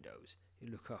lower windows. You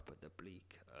look up at the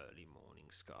bleak early morning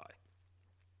sky.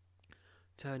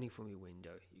 Turning from your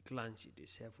window, you glance at your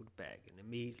disheveled bag and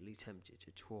immediately tempted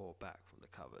to draw back under the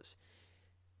covers,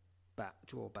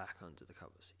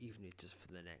 even if just for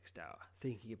the next hour.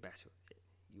 Thinking better of it,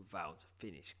 you vow to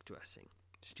finish dressing,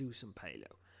 stew some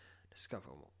paleo,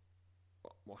 discover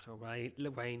what a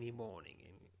rainy morning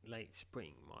in late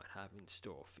spring might have in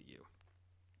store for you.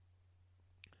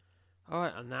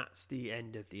 Alright, and that's the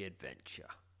end of the adventure.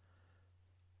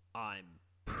 I'm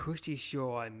pretty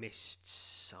sure I missed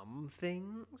some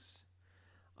things.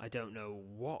 I don't know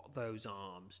what those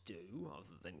arms do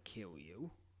other than kill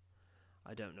you.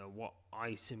 I don't know what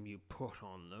item you put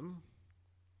on them.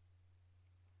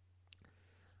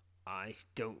 I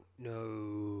don't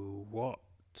know what...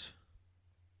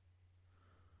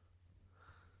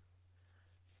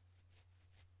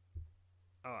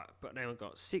 Alright, but now I've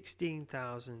got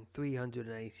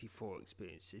 16,384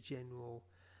 experience to general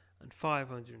and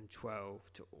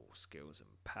 512 to all skills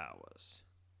and powers.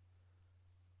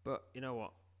 But you know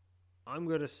what? I'm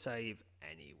going to save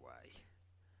anyway.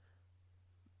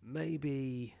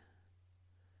 Maybe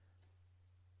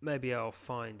I'll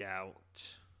find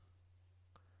out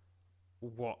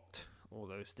what all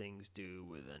those things do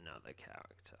with another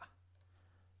character.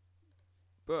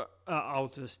 But I'll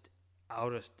just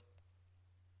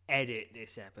edit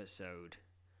this episode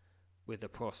with a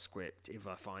postscript if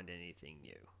I find anything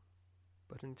new.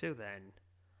 But until then,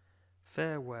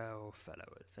 farewell,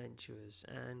 fellow adventurers,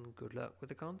 and good luck with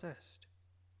the contest.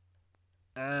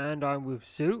 And I'm with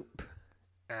Soup,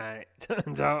 and it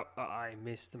turns out I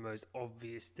missed the most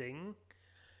obvious thing.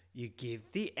 You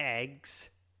give the eggs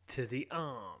to the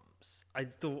arms. I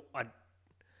thought I'd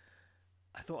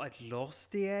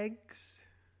lost the eggs,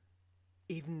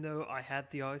 even though I had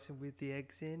the item with the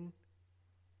eggs in.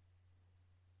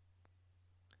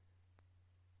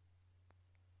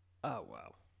 Oh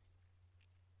well.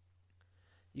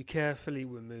 You carefully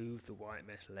remove the white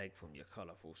metal egg from your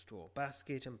colourful straw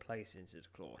basket and place it into the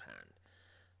clawed hand.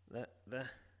 The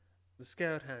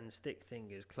scaled hand's thick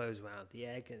fingers close around the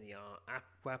egg and the arm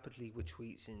rapidly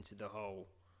retreats into the hole.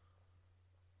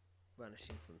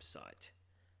 vanishing from sight.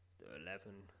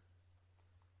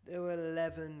 There were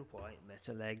 11 white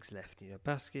metal eggs left in your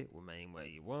basket. Remain where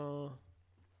you are.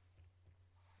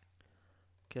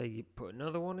 Okay, you put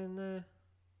another one in there.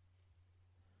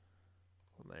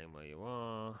 Remain where you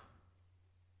are.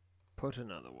 Put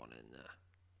another one in there.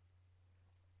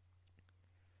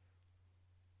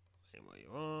 Remain where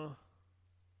you are.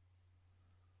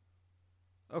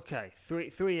 Okay,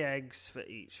 three eggs for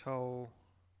each hole.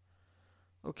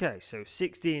 Okay, so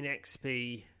 16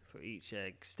 XP for each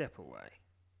egg. Step away.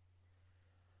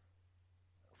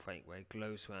 Faint ray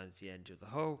glows around the edge of the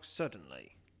hole.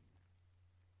 Suddenly,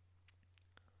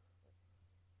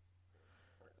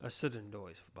 a sudden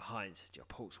noise from behind sets your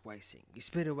pulse racing. You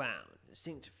spin around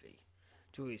instinctively,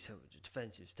 draw yourself into a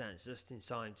defensive stance just in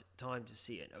time to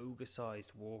see an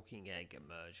ogre-sized walking egg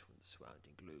emerge from the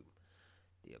surrounding gloom.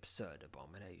 The absurd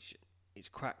abomination. Its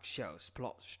cracked shell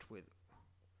splotched with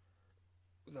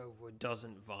over a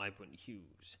dozen vibrant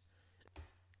hues.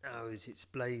 Now as its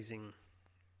blazing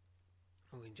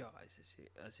orange eyes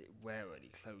as it warily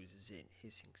closes in,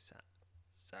 hissing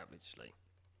savagely.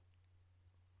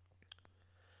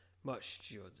 Much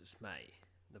to your dismay,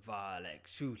 the vile egg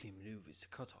shrewdly maneuvers to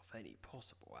cut off any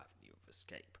possible avenue of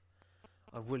escape.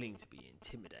 Unwilling to be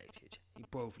intimidated, you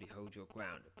bravely hold your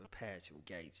ground and prepare to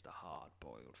engage the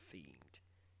hard-boiled fiend.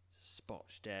 It's a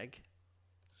spotched egg.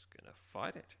 It's gonna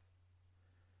fight it.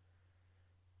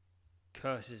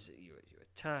 Curses at you as you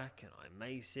attack, and I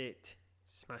mace it.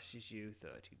 Smashes you,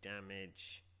 30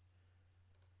 damage.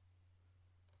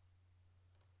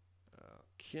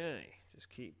 Okay, just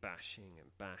keep bashing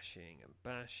and bashing and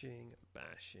bashing and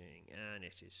bashing, and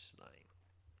it is slain.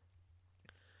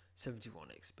 71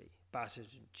 XP.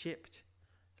 Battered and chipped,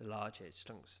 the large head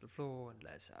stunks to the floor and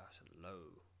lets out a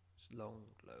long,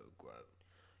 low groan.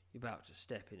 You're about to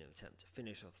step in and attempt to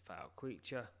finish off the foul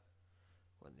creature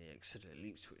when the egg suddenly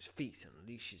leaps to its feet and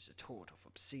unleashes a taunt of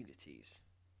obscenities.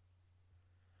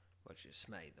 Much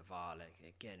dismayed, the vile egg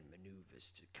again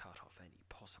maneuvers to cut off any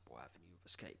possible avenue of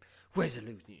escape.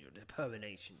 Resolute in your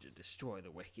determination to destroy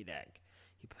the wicked egg,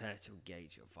 you prepare to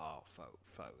engage your vile foe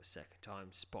a second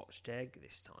time. Spotched egg,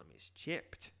 this time is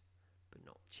chipped, but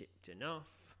not chipped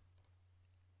enough.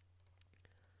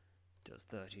 Does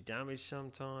 30 damage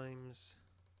sometimes.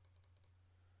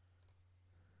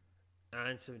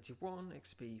 And 71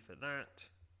 XP for that.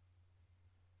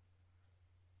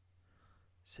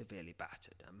 Severely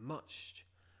battered, and much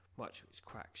of its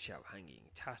cracked shell hanging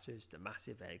in tatters, the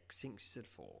massive egg sinks to the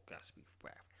floor, gasping for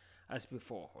breath. As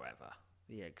before, however,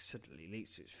 the egg suddenly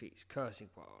leaps to its feet, cursing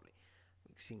wildly,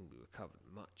 and seemingly recovered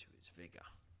much of its vigour.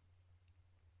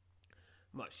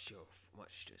 Much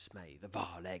dismay, the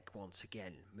vile egg once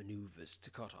again manoeuvres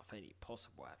to cut off any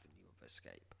possible avenue of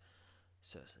escape.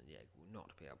 Certain the egg will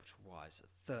not be able to rise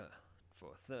for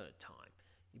a third time.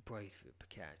 You bravely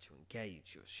prepare to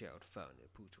engage your shelled foe in a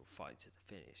brutal fight to the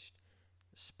finish.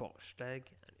 The spotched egg,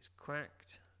 and it's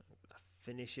cracked. I'm going to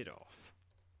finish it off.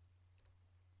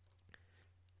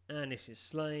 And it is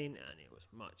slain, and it was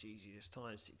much easier this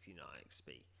time, 69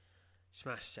 XP.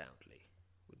 Smashed soundly,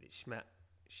 with its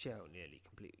shell nearly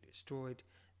completely destroyed,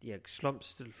 the egg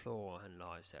slumps to the floor and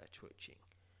lies there twitching,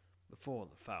 before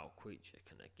the foul creature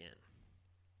can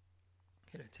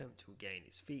attempt to regain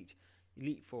its feet. You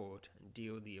leap forward and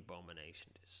deal the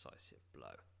abomination a decisive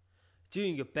blow.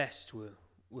 Doing your best to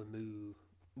remove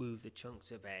the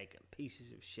chunks of egg and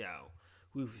pieces of shell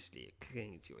ruthlessly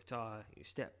clinging to your attire, you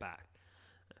step back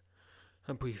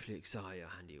and briefly examine your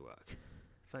handiwork.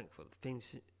 Thankful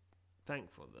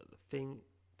that the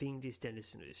fiendish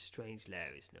denizen of this strange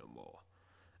lair is no more.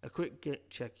 A quick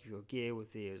check of your gear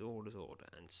reveals all is order,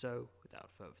 and so,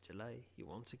 without further delay, you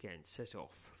once again set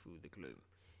off through the gloom,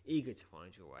 eager to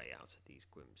find your way out of these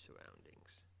grim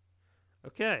surroundings.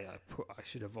 Okay, I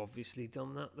should have obviously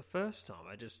done that the first time.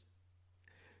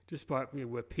 Despite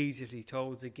being repeatedly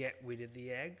told to get rid of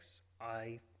the eggs,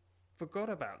 I forgot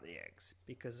about the eggs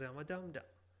because I'm a dum-dum.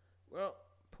 Well,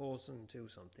 pause until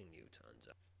something new turns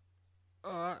up.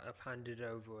 Alright, I've handed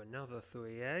over another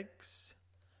 3 eggs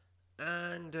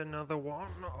and another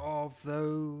one of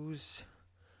those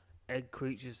egg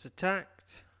creatures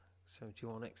attacked.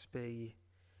 71 XP.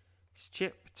 It's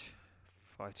chipped.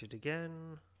 Fight it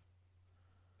again.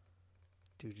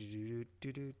 She's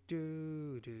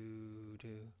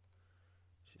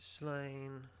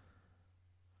slain.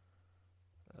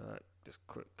 Just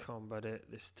quick combat it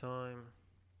this time.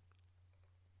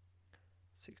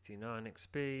 69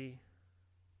 XP.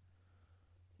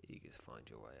 Eager to find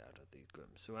your way out of these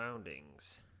grim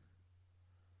surroundings.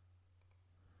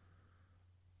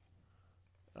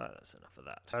 That's enough of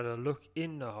that. Had a look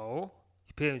in the hole.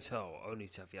 You peer into the hole only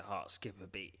to have your heart skip a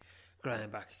beat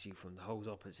Glaring back at you from the hole's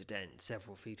opposite end,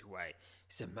 several feet away,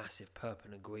 is a massive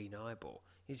purple and green eyeball.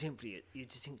 You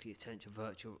distinctly attempt to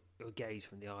avert your gaze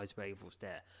from the eye's baleful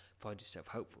stare, find yourself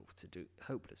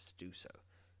hopeless to do so.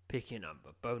 Pick your number.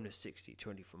 Bonus 60,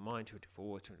 20 for mind,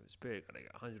 24, 20 for spirit. Gotta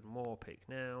get 100 more. Pick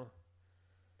now.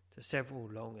 For several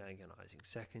long, agonizing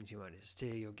seconds, you manage to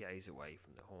steer your gaze away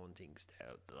from the haunting stare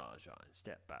of the large eye and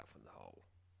step back from the hole.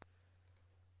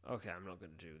 Okay, I'm not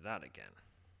going to do that again.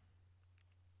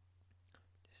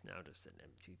 It's now just an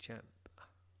empty chamber.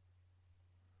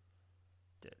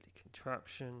 Deadly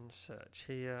contraption. Search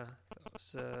here. Go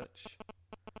search.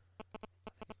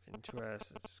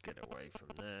 Interest. Let's just get away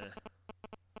from there.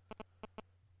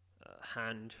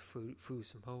 Hand threw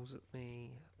some holes at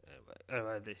me.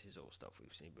 Anyway, this is all stuff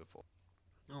we've seen before.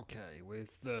 Okay,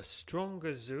 with the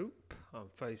stronger Zoop, I'm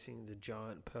facing the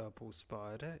giant purple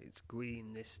spider. It's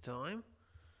green this time.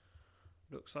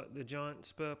 Looks like the giant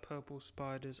purple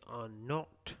spiders are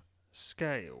not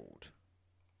scaled.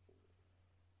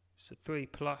 It's a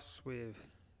 3+ with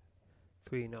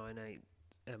 398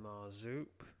 MR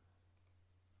Zoop.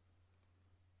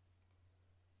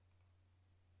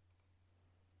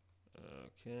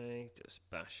 Okay, just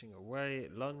bashing away.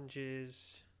 It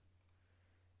lunges.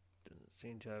 Doesn't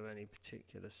seem to have any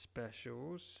particular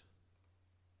specials.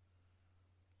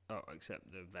 Oh,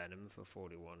 except the venom for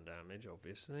 41 damage,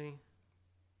 obviously.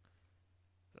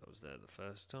 That was there the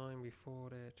first time we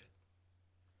fought it.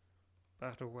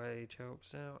 Battle Wage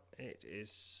helps out. It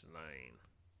is slain.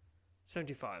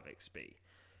 75 XP.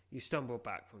 You stumble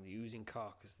back from the oozing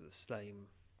carcass of the slain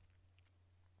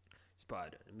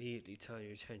spider and immediately turn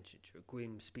your attention to a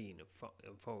grim spine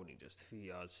unfolding just a few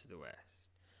yards to the west.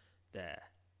 There,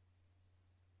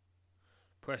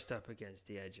 pressed up against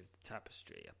the edge of the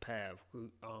tapestry, a pair of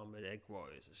armoured egg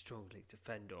warriors are struggling to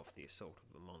fend off the assault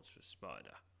of the monstrous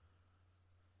spider.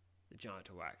 The giant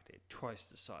arachnid, twice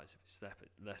the size of its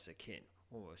lesser kin,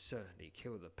 almost certainly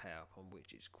kill the pair upon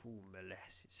which its cruel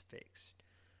malice is fixed.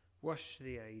 Rush to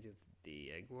the aid of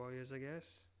the egg warriors, I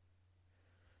guess?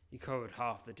 You covered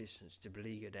half the distance to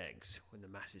beleaguered eggs when the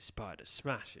massive spider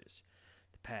smashes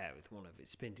the pair with one of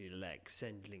its spindly legs,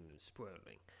 sending them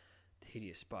sprawling. The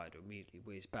hideous spider immediately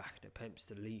whizzes back and attempts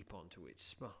to leap onto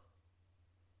its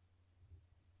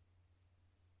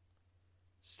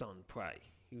stunned prey.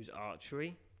 Use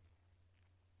archery,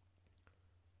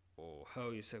 or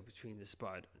hurl yourself between the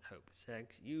spider and hopeless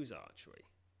eggs. Use archery.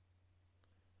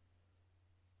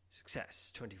 Success,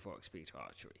 24 XP to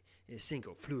archery. In a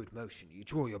single fluid motion, you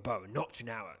draw your bow and notch an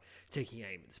arrow, taking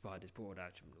aim at the spider's broad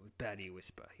abdomen with barely a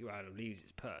whisper. Your arrow leaves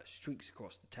its perch, streaks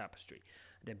across the tapestry,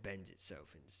 and then bends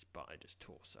itself in the spider's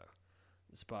torso.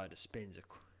 The spider spins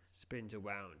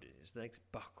around, and his legs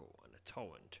buckle, and a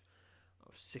torrent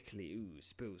of sickly ooze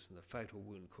spills from the fatal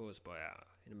wound caused by arrow.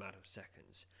 In a matter of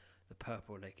seconds, the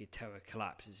purple-legged terror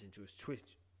collapses into a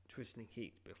twisting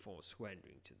heap before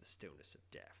surrendering to the stillness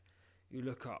of death. You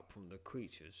look up from the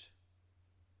creature's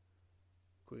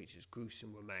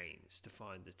gruesome remains to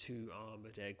find the two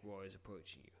armoured egg warriors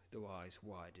approaching you, their eyes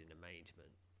wide in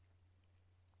amazement.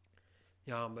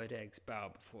 The armoured eggs bow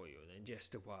before you and then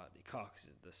gesture wildly, carcass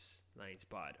of the slain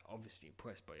spider, obviously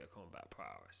impressed by your combat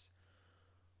prowess.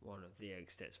 One of the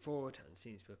eggs steps forward and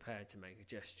seems prepared to make a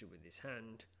gesture with his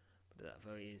hand, but at that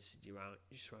very instant your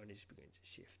surroundings begin to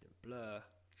shift and blur.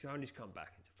 Your surroundings come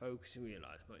back into focus and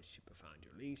realize, much to your profound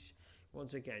relief,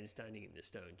 once again standing in the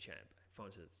stone chamber in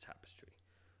front of the tapestry.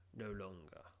 No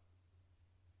longer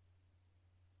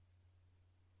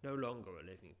a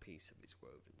living piece of its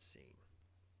woven seam.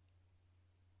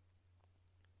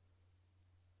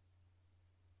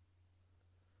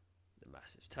 The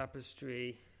massive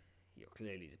tapestry, you're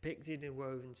clearly depicted in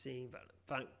woven seam,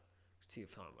 thanks to your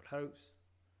final hopes.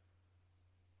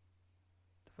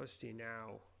 The tapestry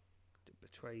now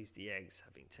betrays the eggs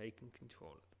having taken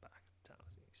control of the back of the tower.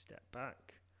 You step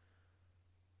back.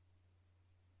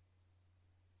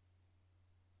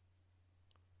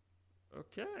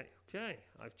 Okay,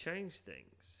 I've changed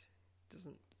things.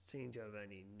 Doesn't seem to have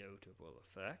any notable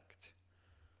effect.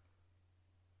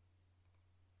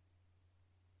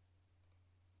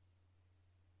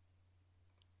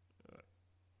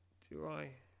 Do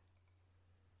I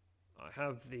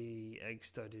have the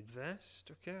egg-studded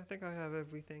vest. Okay, I think I have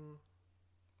everything.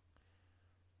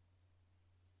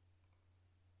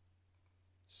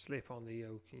 Slip on the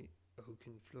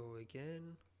oaken floor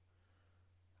again.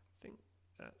 I think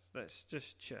let's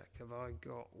just check. Have I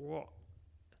got what?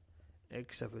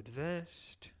 Egg-studded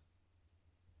vest.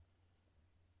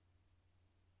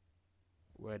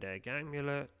 Red egg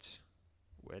amulet.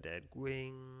 Red egg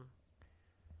ring.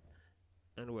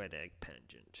 And red egg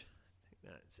pendant. I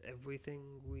think that's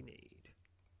everything we need.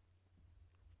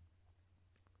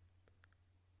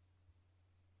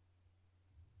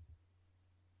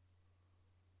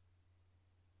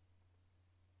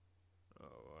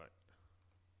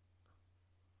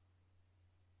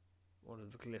 One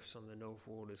of the glyphs on the north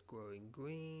wall is glowing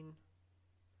green.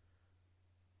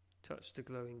 Touch the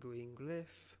glowing green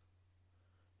glyph.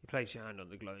 You place your hand on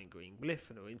the glowing green glyph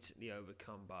and are instantly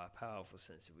overcome by a powerful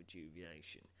sense of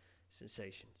rejuvenation.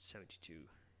 Sensation 72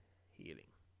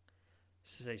 healing.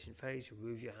 Sensation fades, you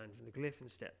remove your hand from the glyph and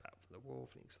step back from the wall,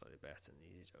 feeling slightly better than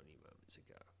you did only moments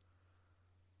ago.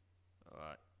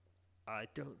 Alright. I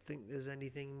don't think there's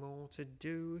anything more to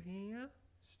do here.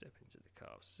 Step into the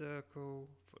carved circle,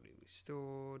 fully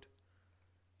restored.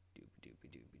 Doopy doopy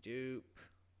doopy doop.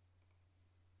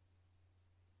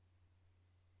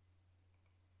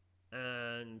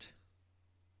 And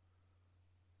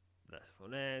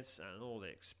Blessfulness and all the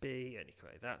XP, and you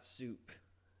create that Zoop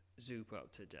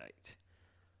up to date.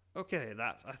 Okay,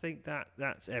 I think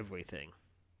that's everything.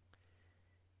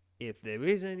 If there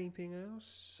is anything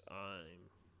else,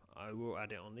 I will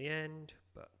add it on the end,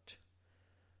 but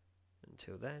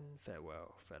until then,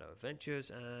 farewell, fellow adventurers,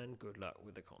 and good luck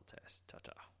with the contest.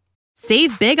 Ta-ta.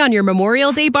 Save big on your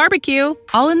Memorial Day barbecue,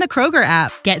 all in the Kroger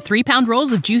app. Get 3-pound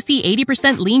rolls of juicy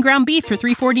 80% lean ground beef for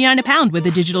 $3.49 a pound with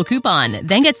a digital coupon.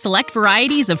 Then get select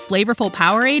varieties of flavorful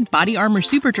Powerade, Body Armor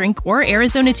Super Drink, or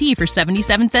Arizona tea for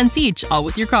 77 cents each, all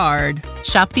with your card.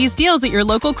 Shop these deals at your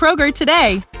local Kroger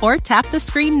today, or tap the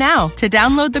screen now to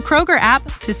download the Kroger app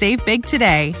to save big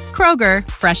today. Kroger,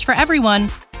 fresh for everyone.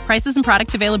 Prices and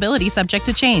product availability subject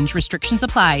to change. Restrictions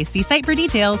apply. See site for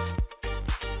details.